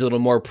maybe is a little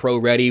more pro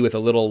ready with a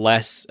little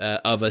less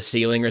of a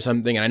ceiling or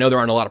something. And I know there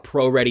aren't a lot of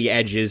pro ready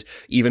edges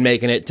even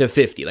making it to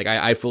 50. Like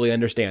I fully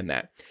understand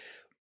that.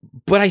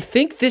 But I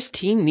think this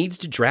team needs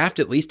to draft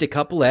at least a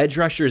couple edge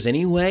rushers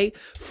anyway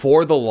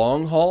for the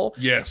long haul.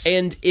 Yes.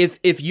 And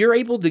if you're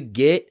able to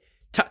get,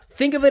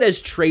 think of it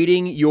as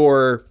trading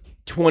your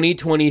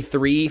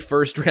 2023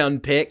 first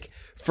round pick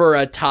for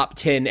a top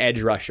 10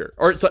 edge rusher,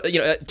 or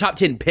a top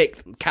 10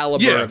 pick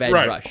caliber of edge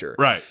rusher.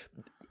 Right.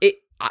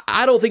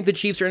 I don't think the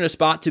Chiefs are in a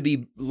spot to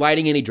be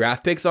lighting any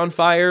draft picks on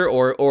fire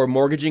or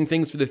mortgaging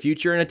things for the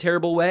future in a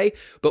terrible way.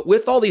 But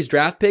with all these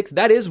draft picks,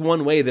 that is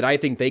one way that I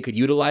think they could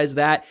utilize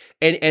that.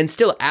 And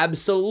still,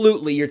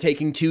 absolutely, you're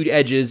taking 2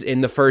 edges in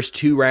the first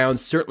 2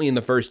 rounds, certainly in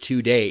the first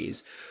 2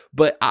 days.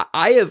 But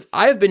I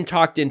have been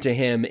talked into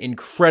him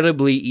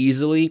incredibly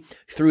easily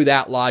through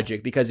that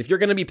logic, because if you're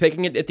going to be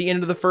picking it at the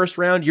end of the first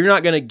round, you're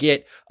not going to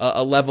get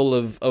a level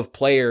of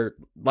player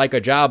like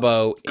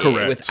Ojabo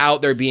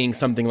without there being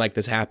something like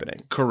this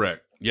happening.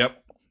 Correct.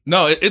 Yep.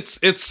 No, it's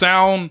a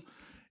sound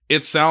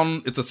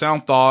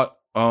thought,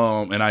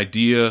 an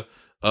idea.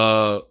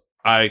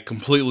 I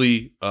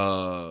completely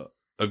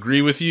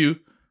agree with you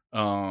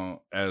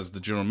as the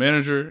general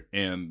manager,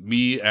 and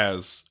me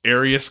as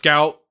area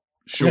scout.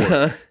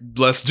 Sure,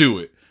 let's do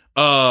it.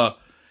 No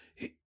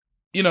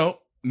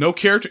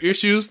character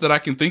issues that I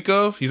can think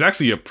of. He's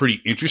actually a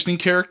pretty interesting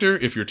character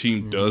if your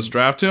team does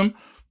draft him.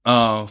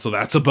 So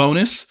that's a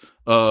bonus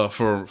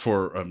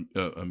for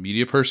a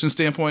media person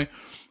standpoint.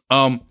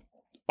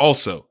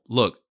 Also,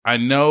 look, I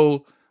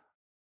know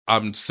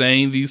I'm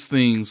saying these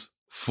things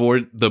for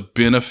the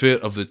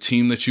benefit of the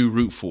team that you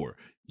root for.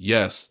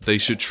 Yes, they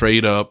should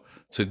trade up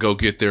to go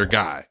get their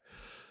guy.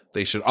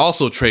 They should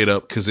also trade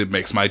up because it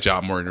makes my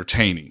job more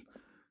entertaining.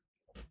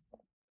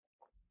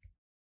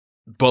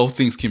 Both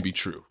things can be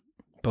true.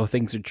 Both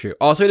things are true.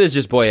 Also, it is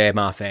just Boye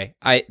Mafe.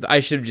 I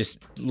should have just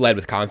led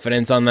with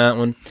confidence on that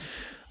one.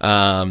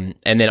 And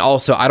then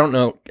also, I don't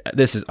know,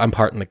 I'm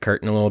parting the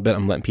curtain a little bit.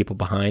 I'm letting people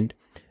behind.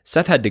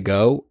 Seth had to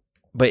go,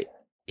 but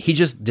he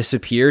just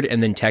disappeared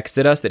and then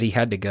texted us that he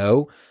had to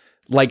go.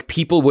 Like,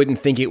 people wouldn't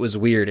think it was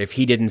weird if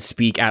he didn't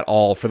speak at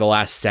all for the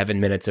last 7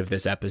 minutes of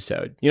this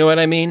episode. You know what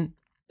I mean?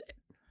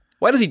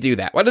 Why does he do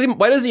that? Why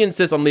does he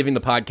insist on leaving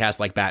the podcast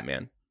like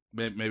Batman?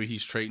 Maybe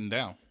he's trading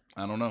down.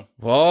 I don't know.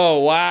 Oh,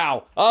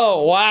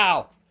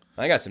 wow.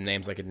 I got some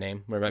names I could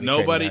name.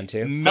 Nobody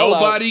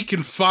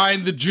can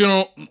find the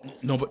general.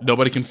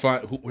 Nobody can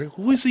find.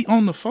 Who is he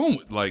on the phone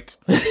with? Like,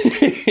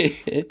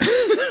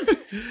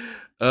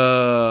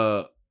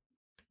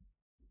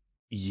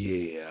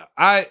 yeah.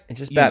 It's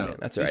just Batman.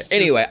 That's all right.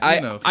 Anyway,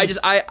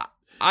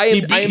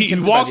 he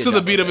walks to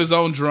the beat of his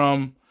own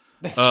drum.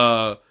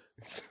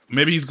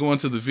 Maybe he's going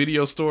to the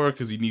video store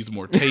because he needs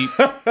more tape.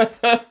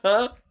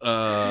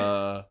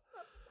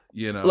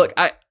 Look,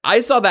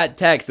 I saw that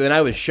text and then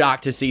I was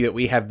shocked to see that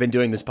we have been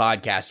doing this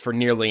podcast for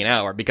nearly an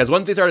hour, because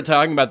once we started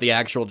talking about the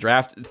actual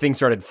draft, things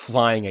started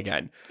flying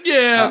again.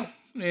 Yeah.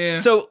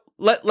 So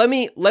let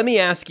me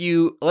ask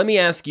you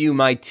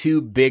my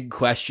 2 big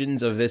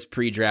questions of this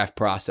pre-draft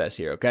process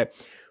here, okay?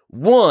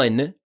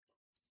 One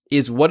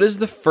is, what is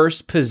the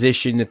first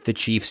position that the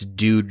Chiefs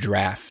do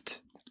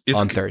draft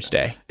on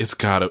Thursday? It's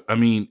gotta, I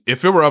mean,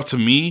 if it were up to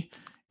me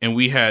and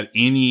we had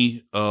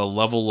any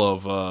level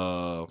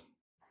of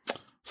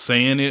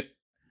saying it,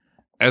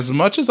 as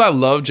much as I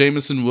love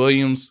Jameson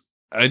Williams,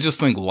 I just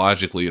think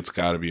logically it's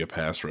got to be a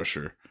pass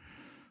rusher.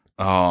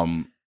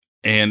 And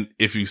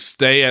if you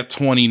stay at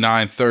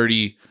 29,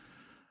 30,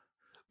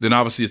 then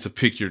obviously it's a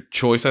pick your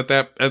choice at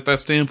that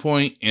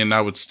standpoint. And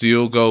I would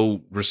still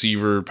go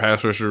receiver,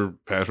 pass rusher,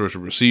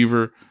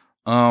 receiver.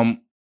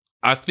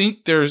 I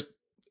think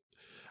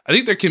I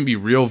think there can be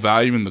real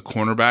value in the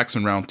cornerbacks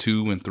in round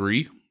 2 and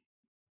 3.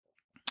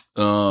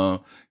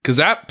 Because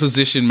that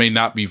position may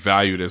not be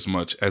valued as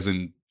much as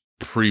in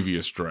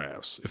previous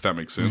drafts, if that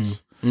makes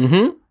sense.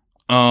 Mm-hmm.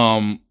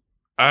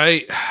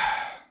 I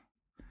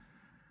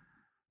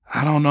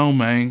don't know,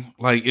 man.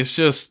 Like, it's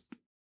just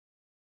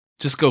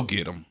go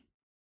get him.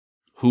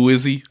 Who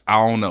is he?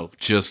 I don't know.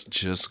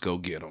 Just go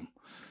get him.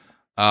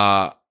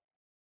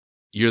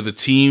 You're the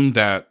team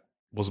that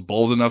was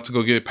bold enough to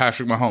go get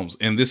Patrick Mahomes,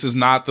 and this is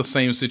not the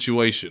same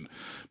situation.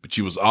 But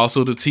you was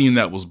also the team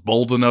that was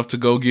bold enough to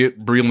go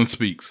get Breeland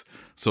Speaks.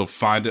 So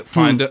find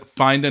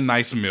a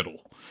nice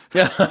middle.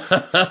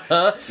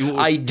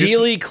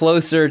 Ideally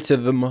closer to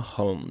the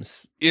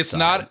Mahomes. It's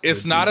not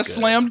a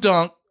slam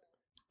dunk,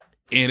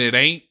 and it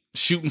ain't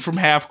shooting from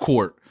half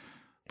court.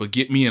 But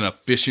get me an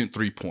efficient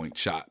 3-point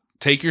shot.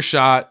 Take your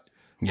shot,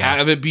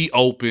 have it be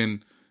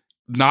open,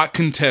 not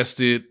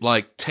contested.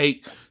 Like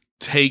take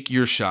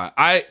your shot.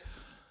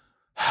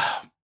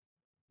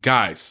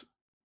 Guys,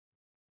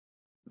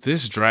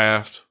 this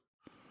draft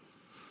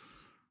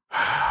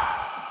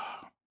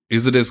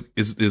is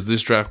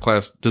this draft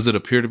class, does it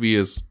appear to be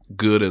as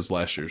good as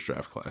last year's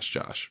draft class,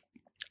 Josh?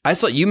 I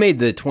saw you made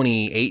the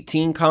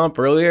 2018 comp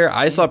earlier.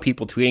 I saw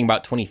people tweeting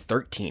about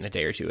 2013 a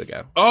day or two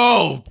ago.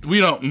 Oh, we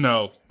don't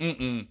know.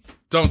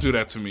 Don't do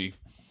that to me.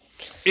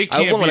 It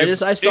can't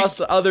be. I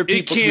saw other people.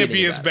 It can't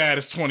be as bad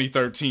as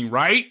 2013,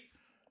 right?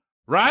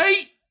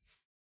 Right?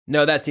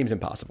 No, that seems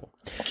impossible.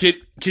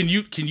 Can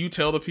you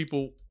tell the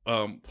people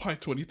why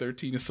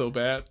 2013 is so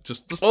bad?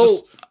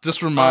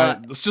 Just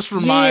remind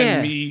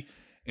me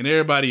and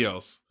everybody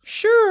else.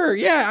 Sure,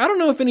 yeah. I don't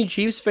know if any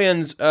Chiefs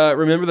fans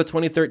remember the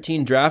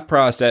 2013 draft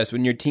process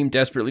when your team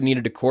desperately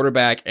needed a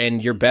quarterback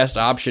and your best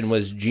option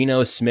was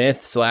Geno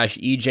Smith /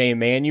 EJ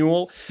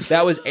Manuel.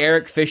 That was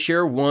Eric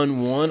Fisher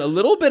 1-1. A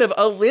little bit of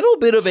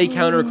a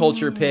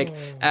counterculture pick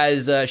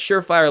as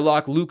surefire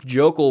lock Luke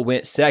Jokel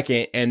went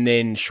second, and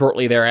then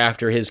shortly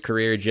thereafter his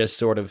career just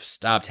sort of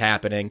stopped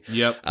happening.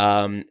 Yep.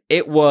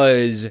 It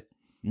was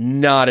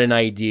not an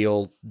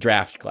ideal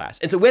draft class.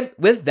 And so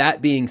with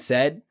that being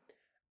said,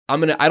 I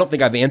don't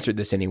think I've answered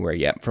this anywhere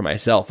yet for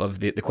myself of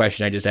the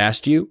question I just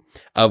asked you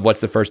of what's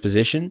the first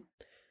position.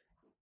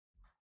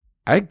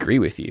 I agree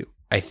with you,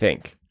 I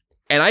think.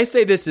 And I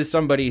say this as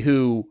somebody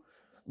who,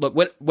 look,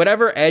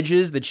 whatever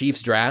edges the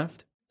Chiefs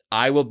draft,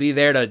 I will be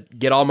there to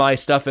get all my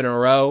stuff in a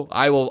row.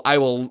 I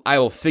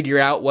will figure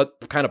out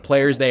what kind of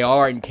players they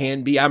are and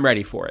can be. I'm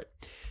ready for it.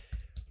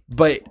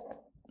 But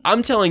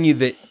I'm telling you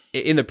that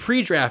in the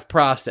pre-draft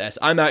process,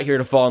 I'm out here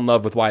to fall in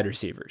love with wide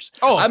receivers.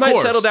 Oh, I might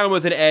settle down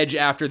with an edge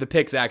after the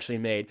pick's actually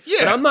made.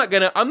 Yeah. But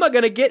I'm not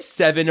gonna get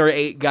 7 or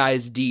 8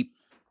 guys deep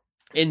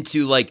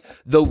into like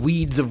the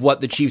weeds of what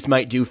the Chiefs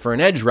might do for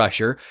an edge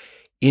rusher,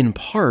 in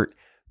part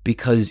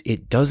because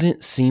it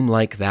doesn't seem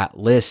like that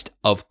list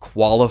of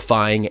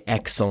qualifying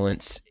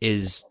excellence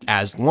is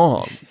as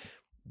long.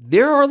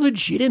 There are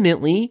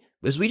legitimately,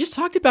 as we just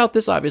talked about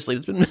this, obviously,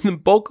 it's been the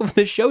bulk of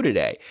the show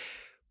today,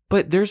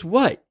 but there's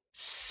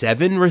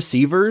 7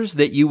 receivers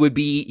that you would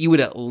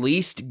at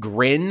least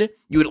grin.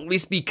 You would at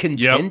least be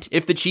content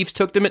if the Chiefs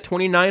took them at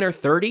 29 or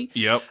 30.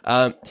 Yep.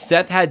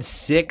 Seth had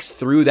 6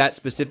 through that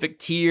specific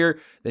tier.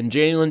 Then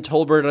Jalen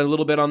Tolbert a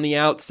little bit on the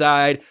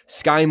outside.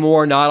 Sky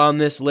Moore not on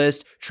this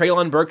list.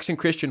 Treylon Burks and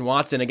Christian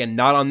Watson, again,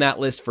 not on that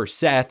list for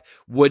Seth,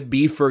 would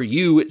be for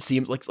you, it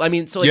seems like. I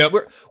mean, so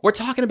we're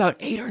talking about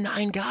 8 or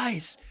 9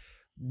 guys.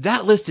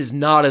 That list is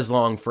not as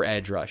long for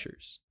edge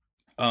rushers.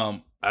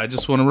 I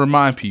just want to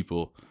remind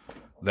people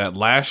that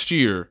last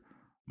year,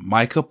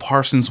 Micah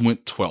Parsons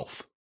went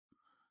 12th.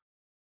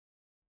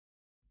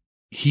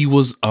 He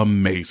was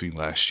amazing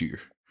last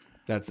year.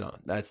 That's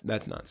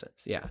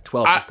nonsense. Yeah,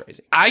 12 is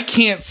crazy. I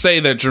can't say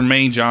that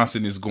Jermaine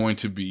Johnson is going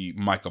to be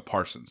Micah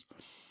Parsons,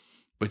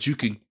 but you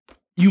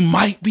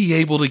might be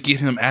able to get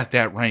him at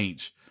that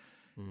range.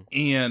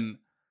 And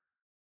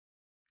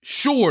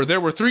sure,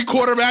 there were 3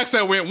 quarterbacks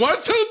that went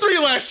 1, 2, 3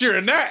 last year,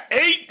 and that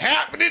ain't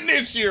happening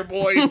this year,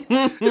 boys.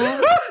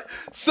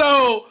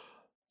 So,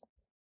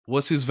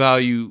 was his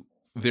value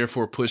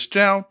therefore pushed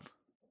down?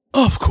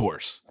 Of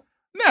course.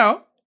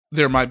 Now,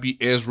 there might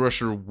be edge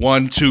rusher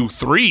 1, 2,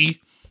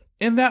 3,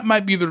 and that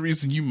might be the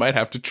reason you might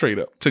have to trade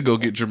up to go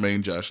get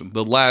Jermaine Johnson,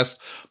 the last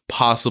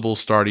possible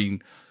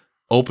starting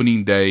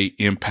opening day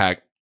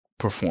impact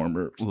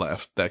performer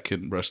left that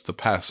can rush the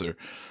passer.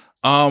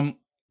 All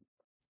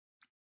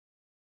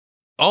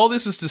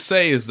this is to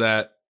say is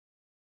that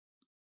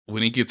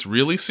when it gets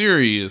really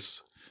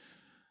serious,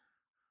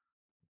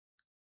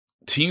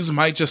 teams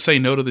might just say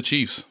no to the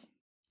Chiefs,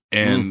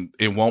 and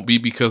it won't be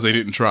because they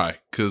didn't try,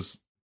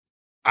 because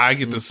I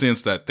get the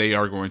sense that they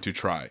are going to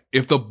try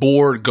if the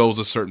board goes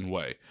a certain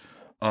way.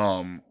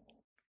 And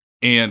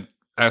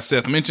as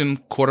Seth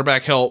mentioned,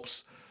 quarterback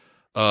helps.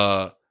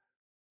 As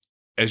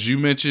you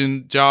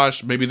mentioned,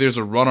 Josh, maybe there's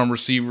a run on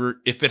receiver.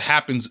 If it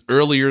happens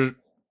earlier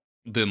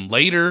than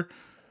later,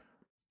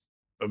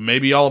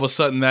 maybe all of a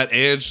sudden that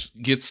edge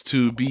gets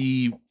to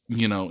be,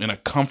 in a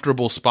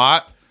comfortable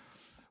spot.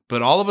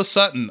 But all of a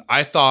sudden,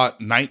 I thought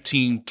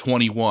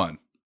 1921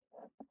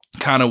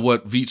 kind of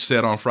what Veach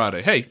said on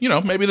Friday. Hey,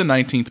 maybe the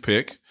 19th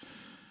pick.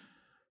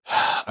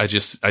 I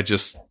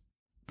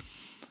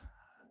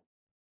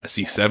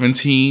see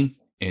 17,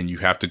 and you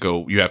have to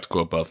go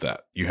above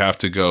that. You have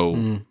to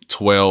go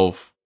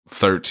 12,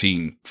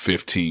 13,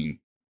 15,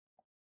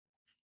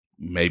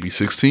 maybe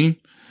 16.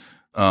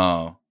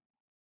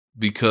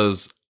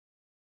 Because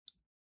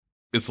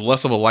it's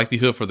less of a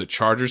likelihood for the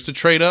Chargers to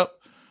trade up.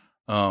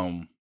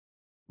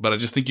 But I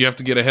just think you have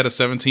to get ahead of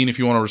 17 if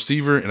you want a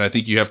receiver, and I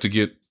think you have to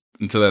get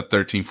into that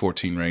 13,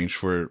 14 range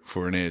for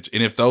an edge.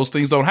 And if those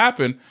things don't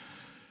happen,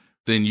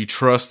 then you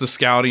trust the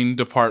scouting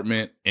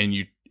department, and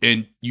you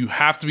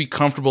have to be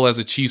comfortable as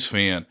a Chiefs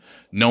fan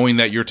knowing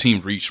that your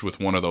team reached with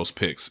one of those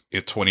picks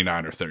at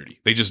 29 or 30.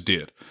 They just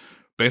did.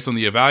 Based on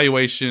the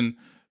evaluation,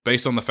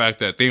 based on the fact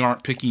that they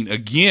aren't picking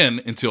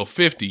again until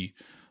 50,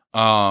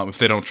 if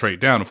they don't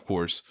trade down, of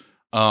course.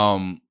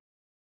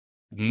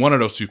 One of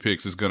those two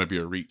picks is going to be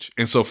a reach.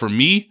 And so for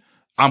me,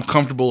 I'm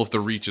comfortable if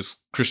the reach is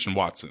Christian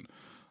Watson.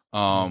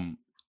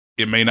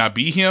 It may not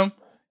be him.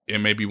 It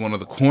may be one of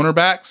the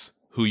cornerbacks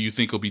who you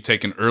think will be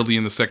taken early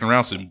in the second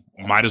round. So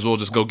might as well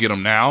just go get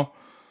him now.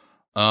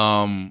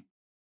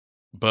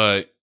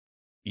 But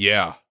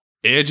yeah,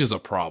 edge is a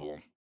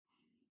problem.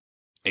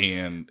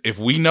 And if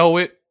we know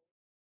it,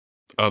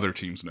 other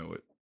teams know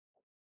it.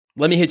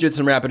 Let me hit you with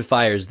some rapid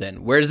fires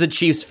then. Where does the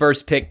Chiefs'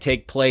 first pick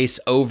take place,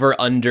 over,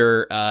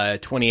 under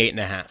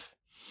 28.5?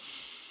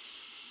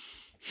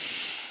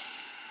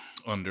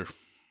 Under.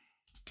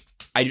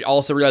 I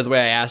also realize the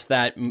way I asked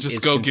that just is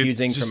go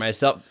confusing for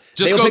myself.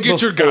 Just go get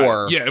your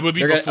guy. Yeah, it would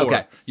be before.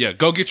 Okay. Yeah,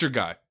 go get your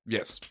guy.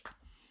 Yes.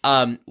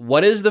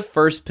 What is the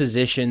first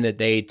position that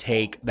they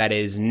take that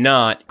is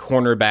not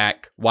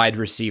cornerback, wide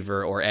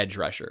receiver, or edge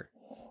rusher?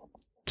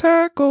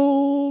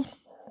 Tackle.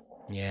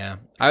 Yeah,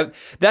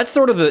 that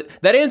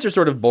answer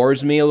sort of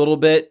bores me a little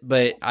bit,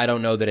 but I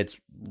don't know that it's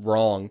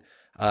wrong.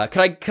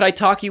 Could I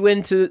talk you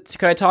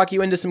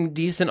into some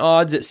decent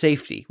odds at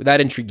safety? Would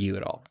that intrigue you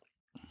at all?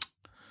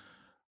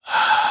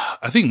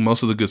 I think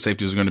most of the good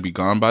safeties are going to be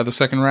gone by the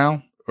second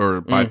round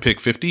or by pick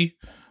 50,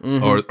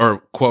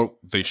 or quote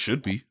they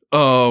should be.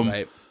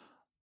 Right.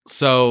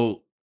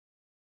 So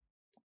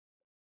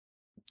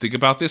think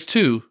about this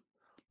too.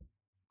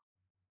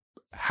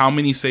 How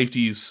many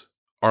safeties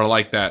are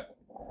like that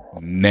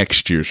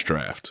next year's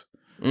draft?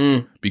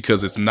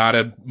 Because it's not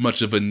as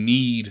much of a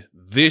need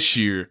this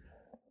year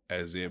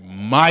as it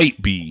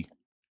might be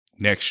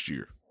next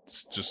year.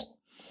 It's just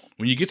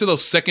when you get to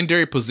those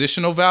secondary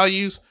positional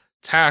values,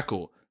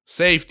 tackle,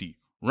 safety,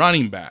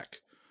 running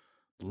back,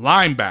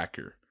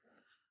 linebacker,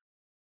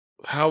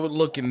 how it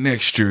looking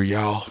next year,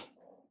 y'all?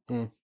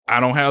 I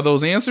don't have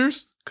those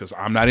answers because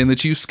I'm not in the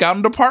Chiefs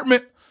scouting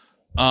department.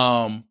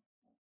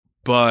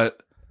 But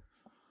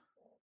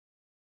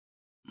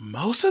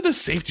most of the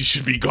safety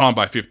should be gone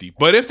by 50.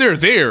 But if they're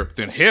there,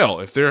 then hell,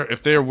 if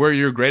they're where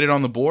you're graded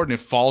on the board and it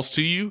falls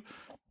to you,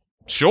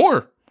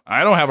 sure,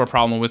 I don't have a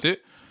problem with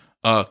it.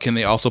 Can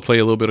they also play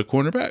a little bit of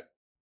cornerback?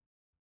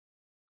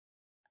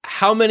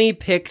 How many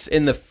picks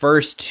in the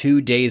first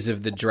 2 days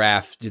of the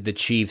draft did the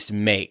Chiefs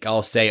make?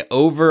 I'll say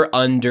over,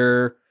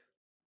 under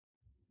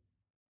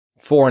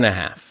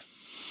 4.5.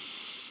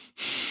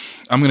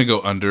 I'm going to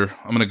go under.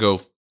 I'm going to go.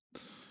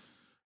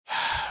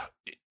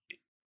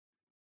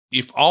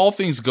 If all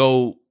things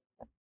go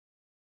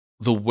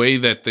the way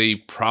that they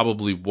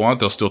probably want,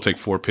 they'll still take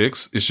 4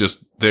 picks. It's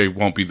just they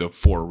won't be the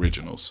 4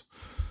 originals.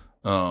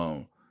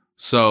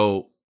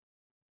 So,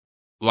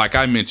 like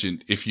I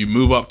mentioned, if you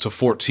move up to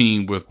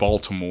 14 with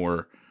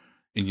Baltimore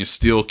and you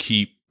still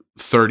keep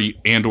 30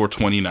 and or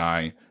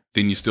 29,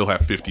 then you still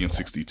have 50 and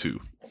 62.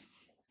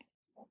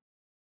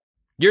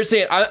 You're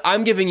saying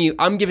I'm giving you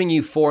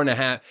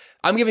 4.5.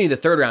 I'm giving you the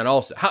third round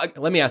also.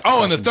 Let me ask.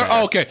 Oh, and the third.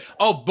 Oh, okay.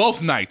 Oh,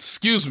 both nights.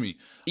 Excuse me.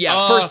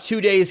 Yeah, first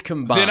 2 days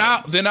combined.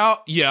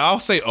 I'll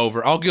say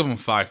over. I'll give them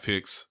 5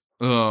 picks.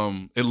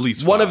 At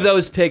least 5. One of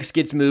those picks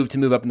gets moved to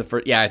move up in the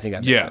first. Yeah, I think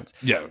that makes sense.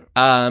 Yeah.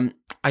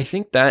 I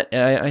think that.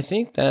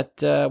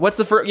 What's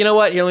the first? You know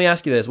what? Here, let me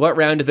ask you this: what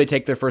round did they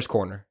take their first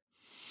corner?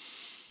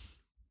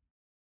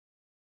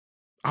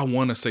 I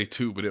want to say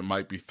 2, but it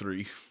might be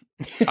 3.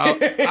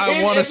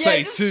 I want to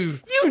say 2.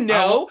 You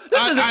know,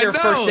 this isn't your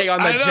first day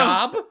on the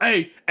job.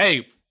 Hey.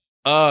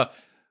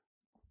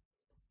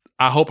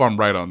 I hope I'm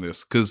right on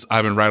this because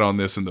I've been right on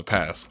this in the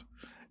past,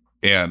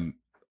 and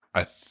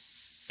I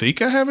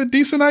think I have a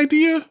decent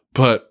idea.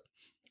 But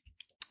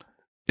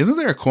isn't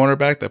there a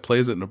cornerback that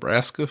plays at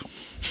Nebraska?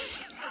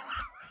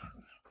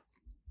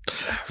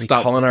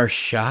 Stop calling our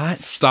shot.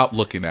 Stop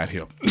looking at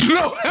him.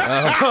 No.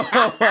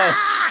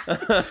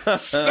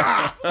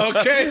 Stop.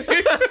 Okay.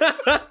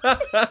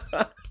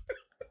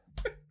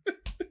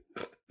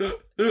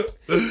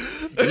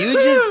 You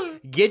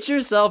just get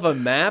yourself a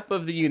map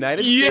of the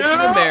United States of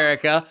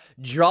America.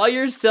 Draw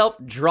yourself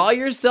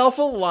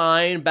a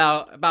line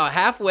about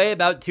halfway,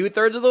 about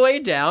 2/3 of the way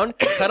down.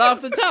 Cut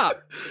off the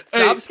top.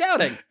 Stop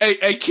scouting.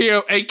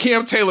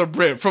 Cam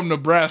Taylor-Britt from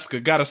Nebraska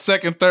got a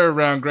second, third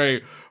round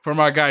grade for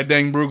my guy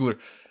Dane Brugler.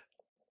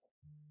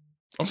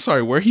 I'm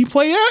sorry, where he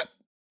play at?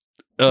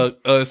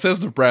 It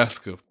says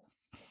Nebraska.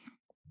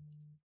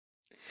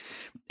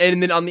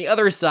 And then on the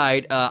other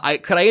side,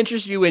 could I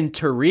interest you in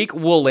Tariq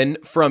Woolen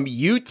from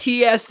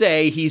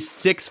UTSA? He's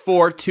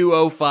 6'4",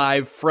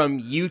 205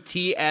 from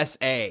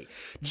UTSA.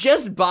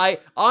 Just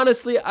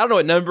honestly, I don't know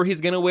what number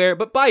he's going to wear,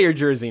 but buy your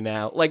jersey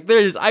now. Like,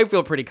 I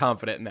feel pretty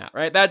confident in that,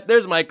 right?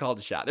 There's my call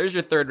to shot. There's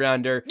your third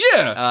rounder.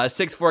 Yeah.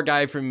 6'4"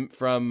 guy from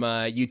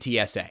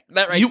UTSA.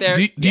 That right there? I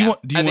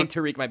think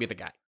Tariq might be the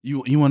guy. You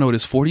want to know what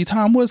his 40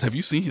 time was? Have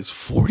you seen his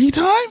 40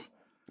 time?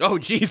 Oh,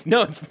 geez.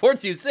 No, it's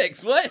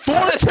 4.26. What?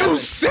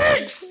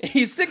 4.26?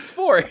 He's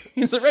 6'4".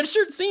 He's a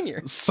redshirt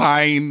senior.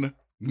 Sign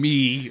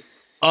me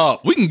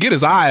up. We can get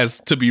his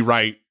eyes to be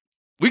right.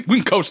 We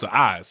can coach the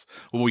eyes,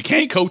 but we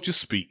can't coach his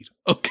speed.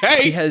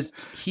 Okay.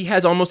 He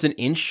has almost an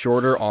inch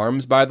shorter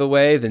arms, by the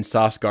way, than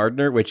Sauce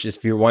Gardner, which is,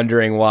 if you're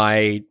wondering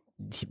why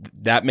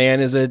that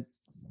man is a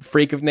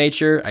freak of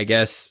nature, I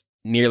guess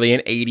nearly an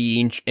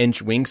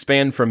 80-inch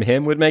wingspan from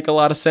him would make a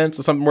lot of sense.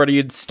 Or something where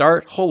you'd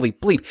start. Holy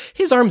bleep.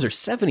 His arms are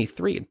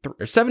 79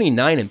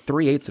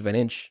 3/8 of an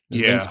inch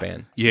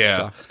wingspan. Yeah.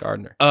 Sauce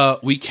Gardner.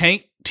 We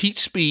can't teach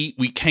speed.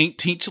 We can't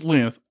teach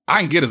length. I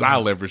can get his eye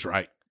leverage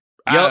right.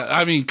 Yep.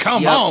 I mean,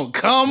 come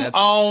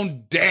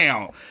on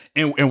down.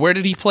 And where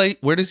did he play?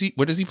 Where does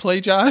he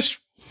play,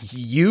 Josh?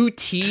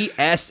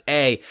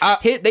 UTSA.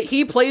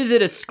 He plays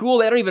at a school.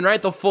 They don't even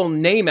write the full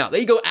name out.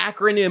 They go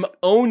acronym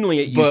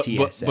only at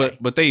UTSA.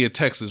 But they in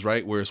Texas,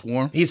 right, where it's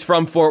warm. He's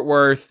from Fort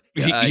Worth.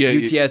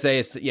 UTSA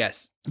is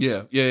yes.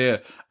 Yeah.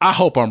 I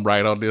hope I'm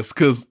right on this,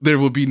 because there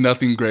will be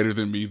nothing greater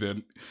than me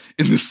than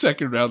in the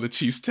second round the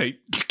Chiefs take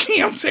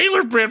Cam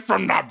Taylor-Britt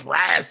from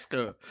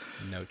Nebraska.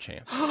 No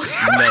chance. No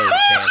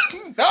chance.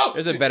 No.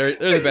 There's a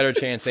better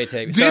chance they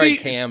take. Sorry,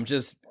 Cam.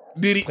 Just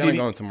plan on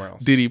going somewhere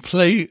else. Did he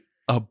play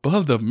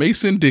above the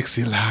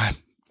Mason-Dixie line?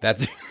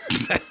 That's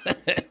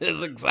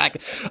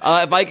exactly.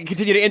 If I can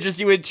continue to interest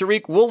you in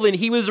Tariq Woolen,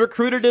 he was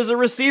recruited as a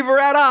receiver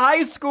out of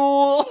high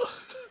school.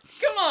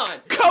 Come on.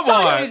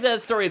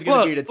 That story is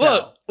going to be to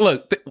tell.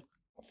 Look.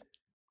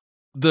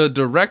 The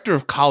director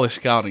of college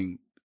scouting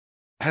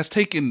has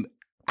taken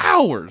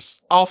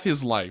hours off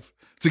his life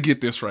to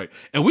get this right,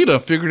 and we done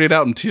figured it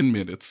out in 10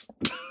 minutes.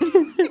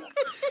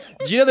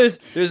 Do you know there's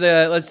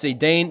a, let's see,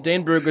 Dane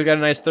Brugler got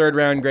a nice third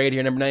round grade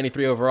here, number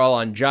 93 overall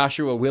on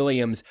Joshua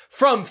Williams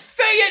from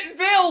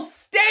Fayetteville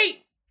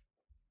State.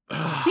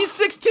 He's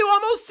 6'2",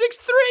 almost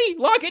 6'3".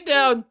 Lock it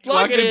down.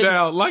 Lock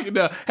it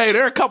down. Hey,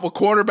 there are a couple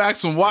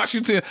quarterbacks from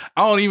Washington.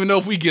 I don't even know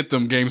if we get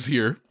them games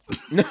here.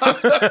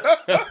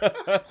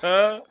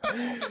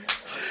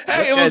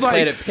 Hey, it was like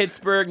played at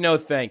Pittsburgh. No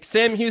thanks.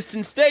 Sam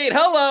Houston State.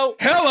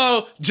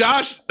 Hello,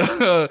 Josh.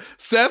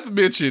 Seth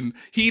mentioned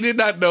he did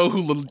not know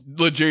who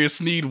L'Jarius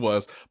Sneed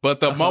was,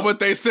 but the moment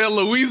they said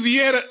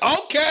Louisiana,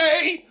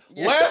 okay,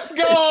 let's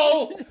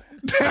go.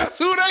 That's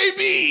who they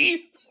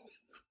be.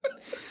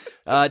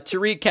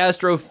 Tariq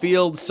Castro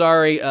Field,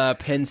 sorry,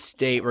 Penn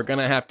State. We're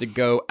gonna have to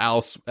go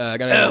elsewhere.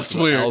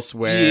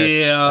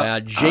 Yeah.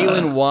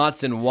 Jalen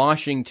Watson,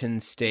 Washington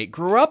State.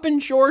 Grew up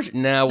in Georgia.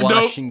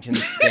 Washington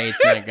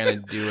State's not gonna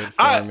do it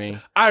for me.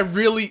 I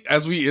really,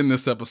 as we end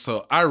this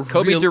episode,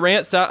 Kobe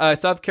Durant,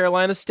 South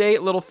Carolina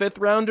State, little fifth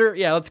rounder.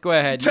 Yeah, let's go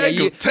ahead. Take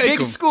him.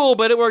 Big school,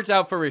 but it worked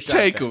out for Rashad.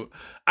 Take him.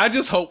 I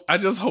just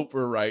hope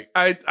we're right.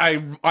 I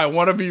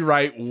want to be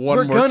right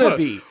more time. We're gonna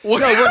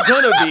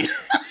be.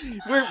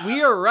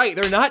 We are right.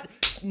 They're not,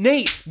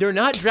 Nate. They're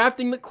not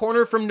drafting the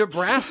corner from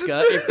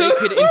Nebraska if they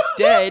could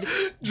instead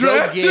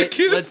go get.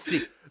 Let's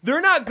see.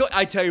 They're not.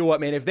 I tell you what,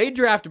 man. If they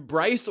draft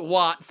Bryce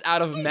Watts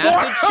out of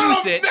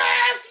Massachusetts,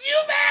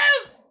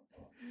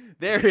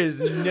 there is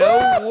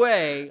no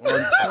way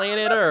on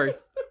planet Earth.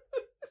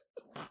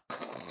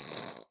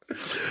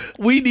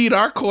 We need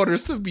our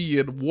corners to be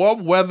in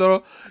warm weather,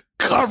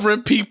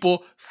 covering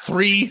people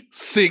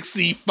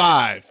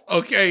 365.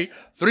 Okay?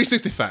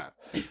 365.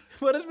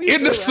 What did we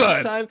in the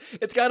sun. Time?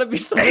 It's got to be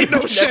someone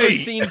who's never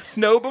seen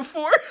snow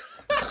before.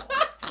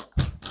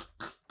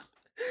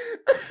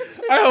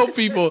 I hope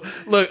people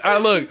look.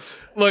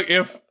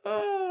 If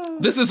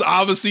this is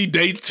obviously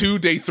day 2,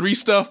 day 3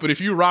 stuff, but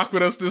if you rock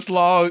with us this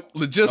long,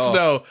 just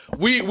know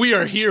we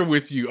are here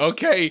with you.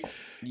 Okay.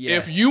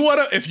 Yes. If you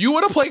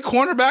wanna play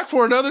cornerback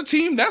for another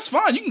team, that's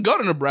fine. You can go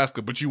to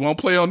Nebraska, but you won't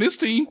play on this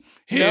team.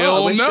 Hell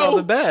no. I wish you all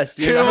the best.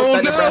 I hope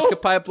that Nebraska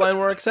pipeline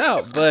works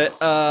out. But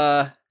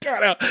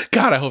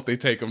God, I hope they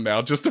take them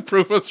now just to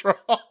prove us wrong.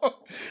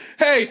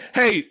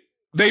 Hey,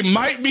 they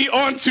might be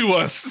onto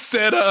us,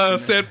 said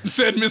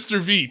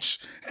Mr. Veach.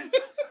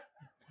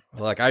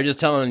 Look, I'm just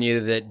telling you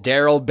that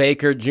Darrell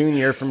Baker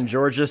Jr. from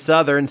Georgia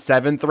Southern,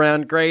 7th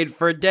round grade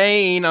for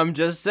Dane. I'm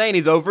just saying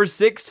he's over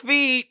 6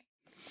 feet.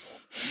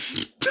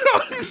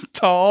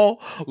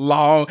 Tall,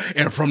 long,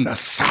 and from the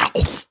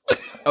South.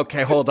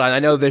 Okay, hold on. I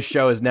know this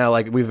show is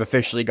now we've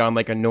officially gone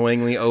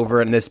annoyingly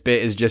over, and this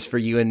bit is just for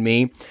you and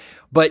me.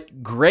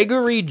 But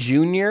Gregory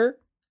Jr.,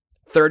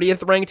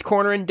 30th ranked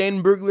corner in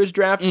Dane Brugler's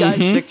draft guide,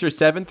 6th or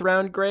 7th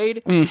round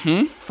grade,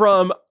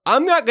 from,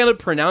 I'm not going to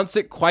pronounce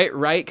it quite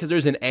right because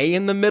there's an A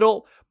in the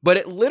middle, but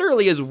it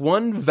literally is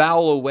one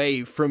vowel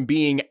away from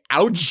being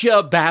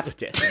Oucha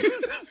Baptist.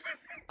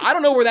 I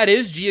don't know where that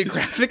is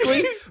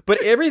geographically,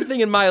 but everything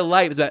in my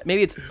life is about,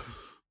 maybe it's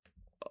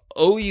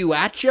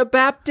Ouacha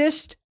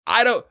Baptist.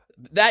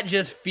 That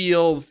just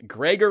feels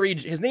Gregory.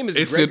 His name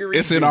is Gregory.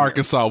 It's in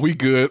Arkansas. We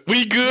good.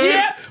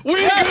 Yeah.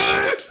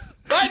 Good.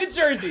 Buy the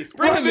jerseys.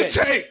 Run the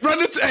tape.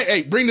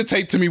 Hey, bring the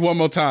tape to me one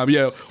more time.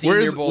 Yeah.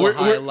 Senior Bowl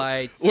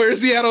highlights. Where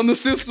is he at on the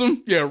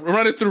system? Yeah,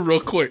 run it through real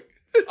quick.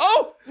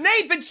 Oh,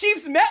 Nate, the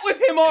Chiefs met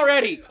with him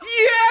already.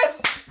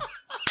 Yes.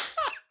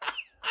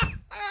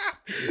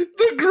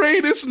 The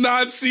greatest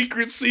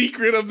non-secret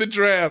secret of the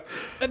draft.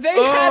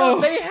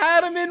 They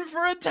had him in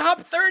for a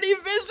top 30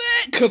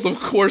 visit. Because of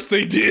course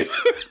they did.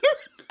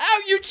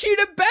 You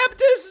cheated,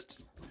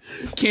 Baptist.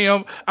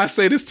 Cam, I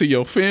say this to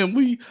your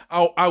family.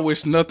 I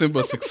wish nothing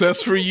but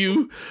success for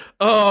you.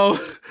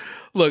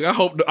 Look, I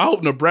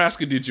hope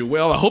Nebraska did you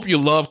well. I hope you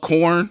love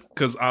corn,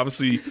 because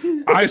obviously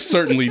I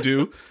certainly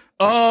do.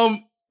 I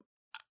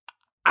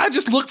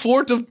just look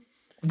forward to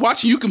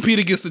watching you compete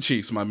against the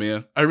Chiefs, my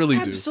man. I really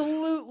do.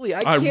 Absolutely.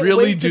 I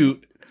really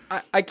do.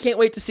 I can't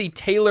wait to see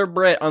Taylor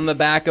Britt on the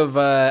back of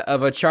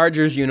a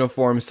Chargers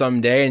uniform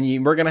someday,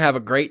 and we're going to have a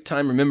great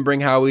time remembering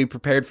how we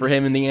prepared for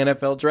him in the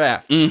NFL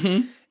draft.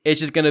 Mm-hmm. It's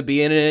just going to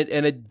be in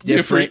a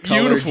different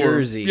color uniform.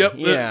 Jersey. Yep.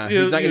 He's not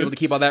going to be able to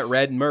keep all that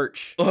red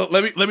merch.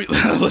 Let me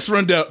let's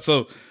run down.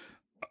 So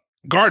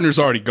Gardner's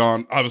already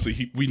gone.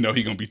 Obviously, we know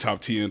he's going to be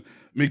top 10.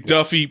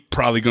 McDuffie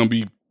probably going to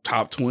be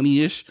top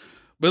 20-ish.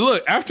 But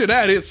look, after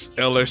that, it's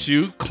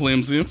LSU,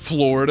 Clemson,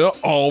 Florida,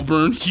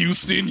 Auburn,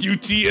 Houston,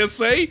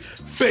 UTSA,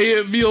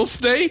 Fayetteville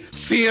State,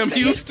 Sam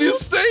Houston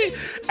State,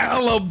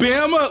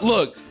 Alabama.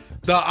 Look,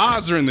 the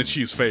odds are in the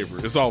Chiefs'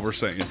 favor, is all we're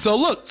saying. So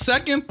look,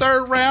 second,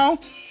 third round,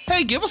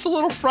 hey, give us a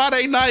little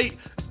Friday night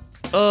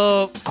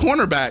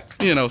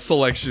cornerback,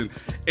 selection.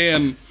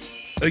 And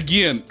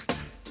again,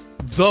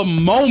 the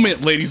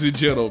moment, ladies and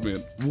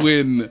gentlemen,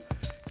 when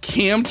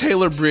Cam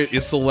Taylor-Britt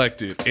is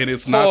selected and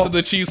it's not to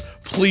the Chiefs,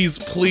 please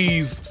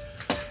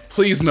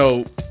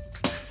know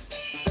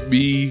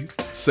me,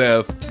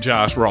 Seth,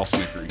 Josh, we're all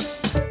snickering.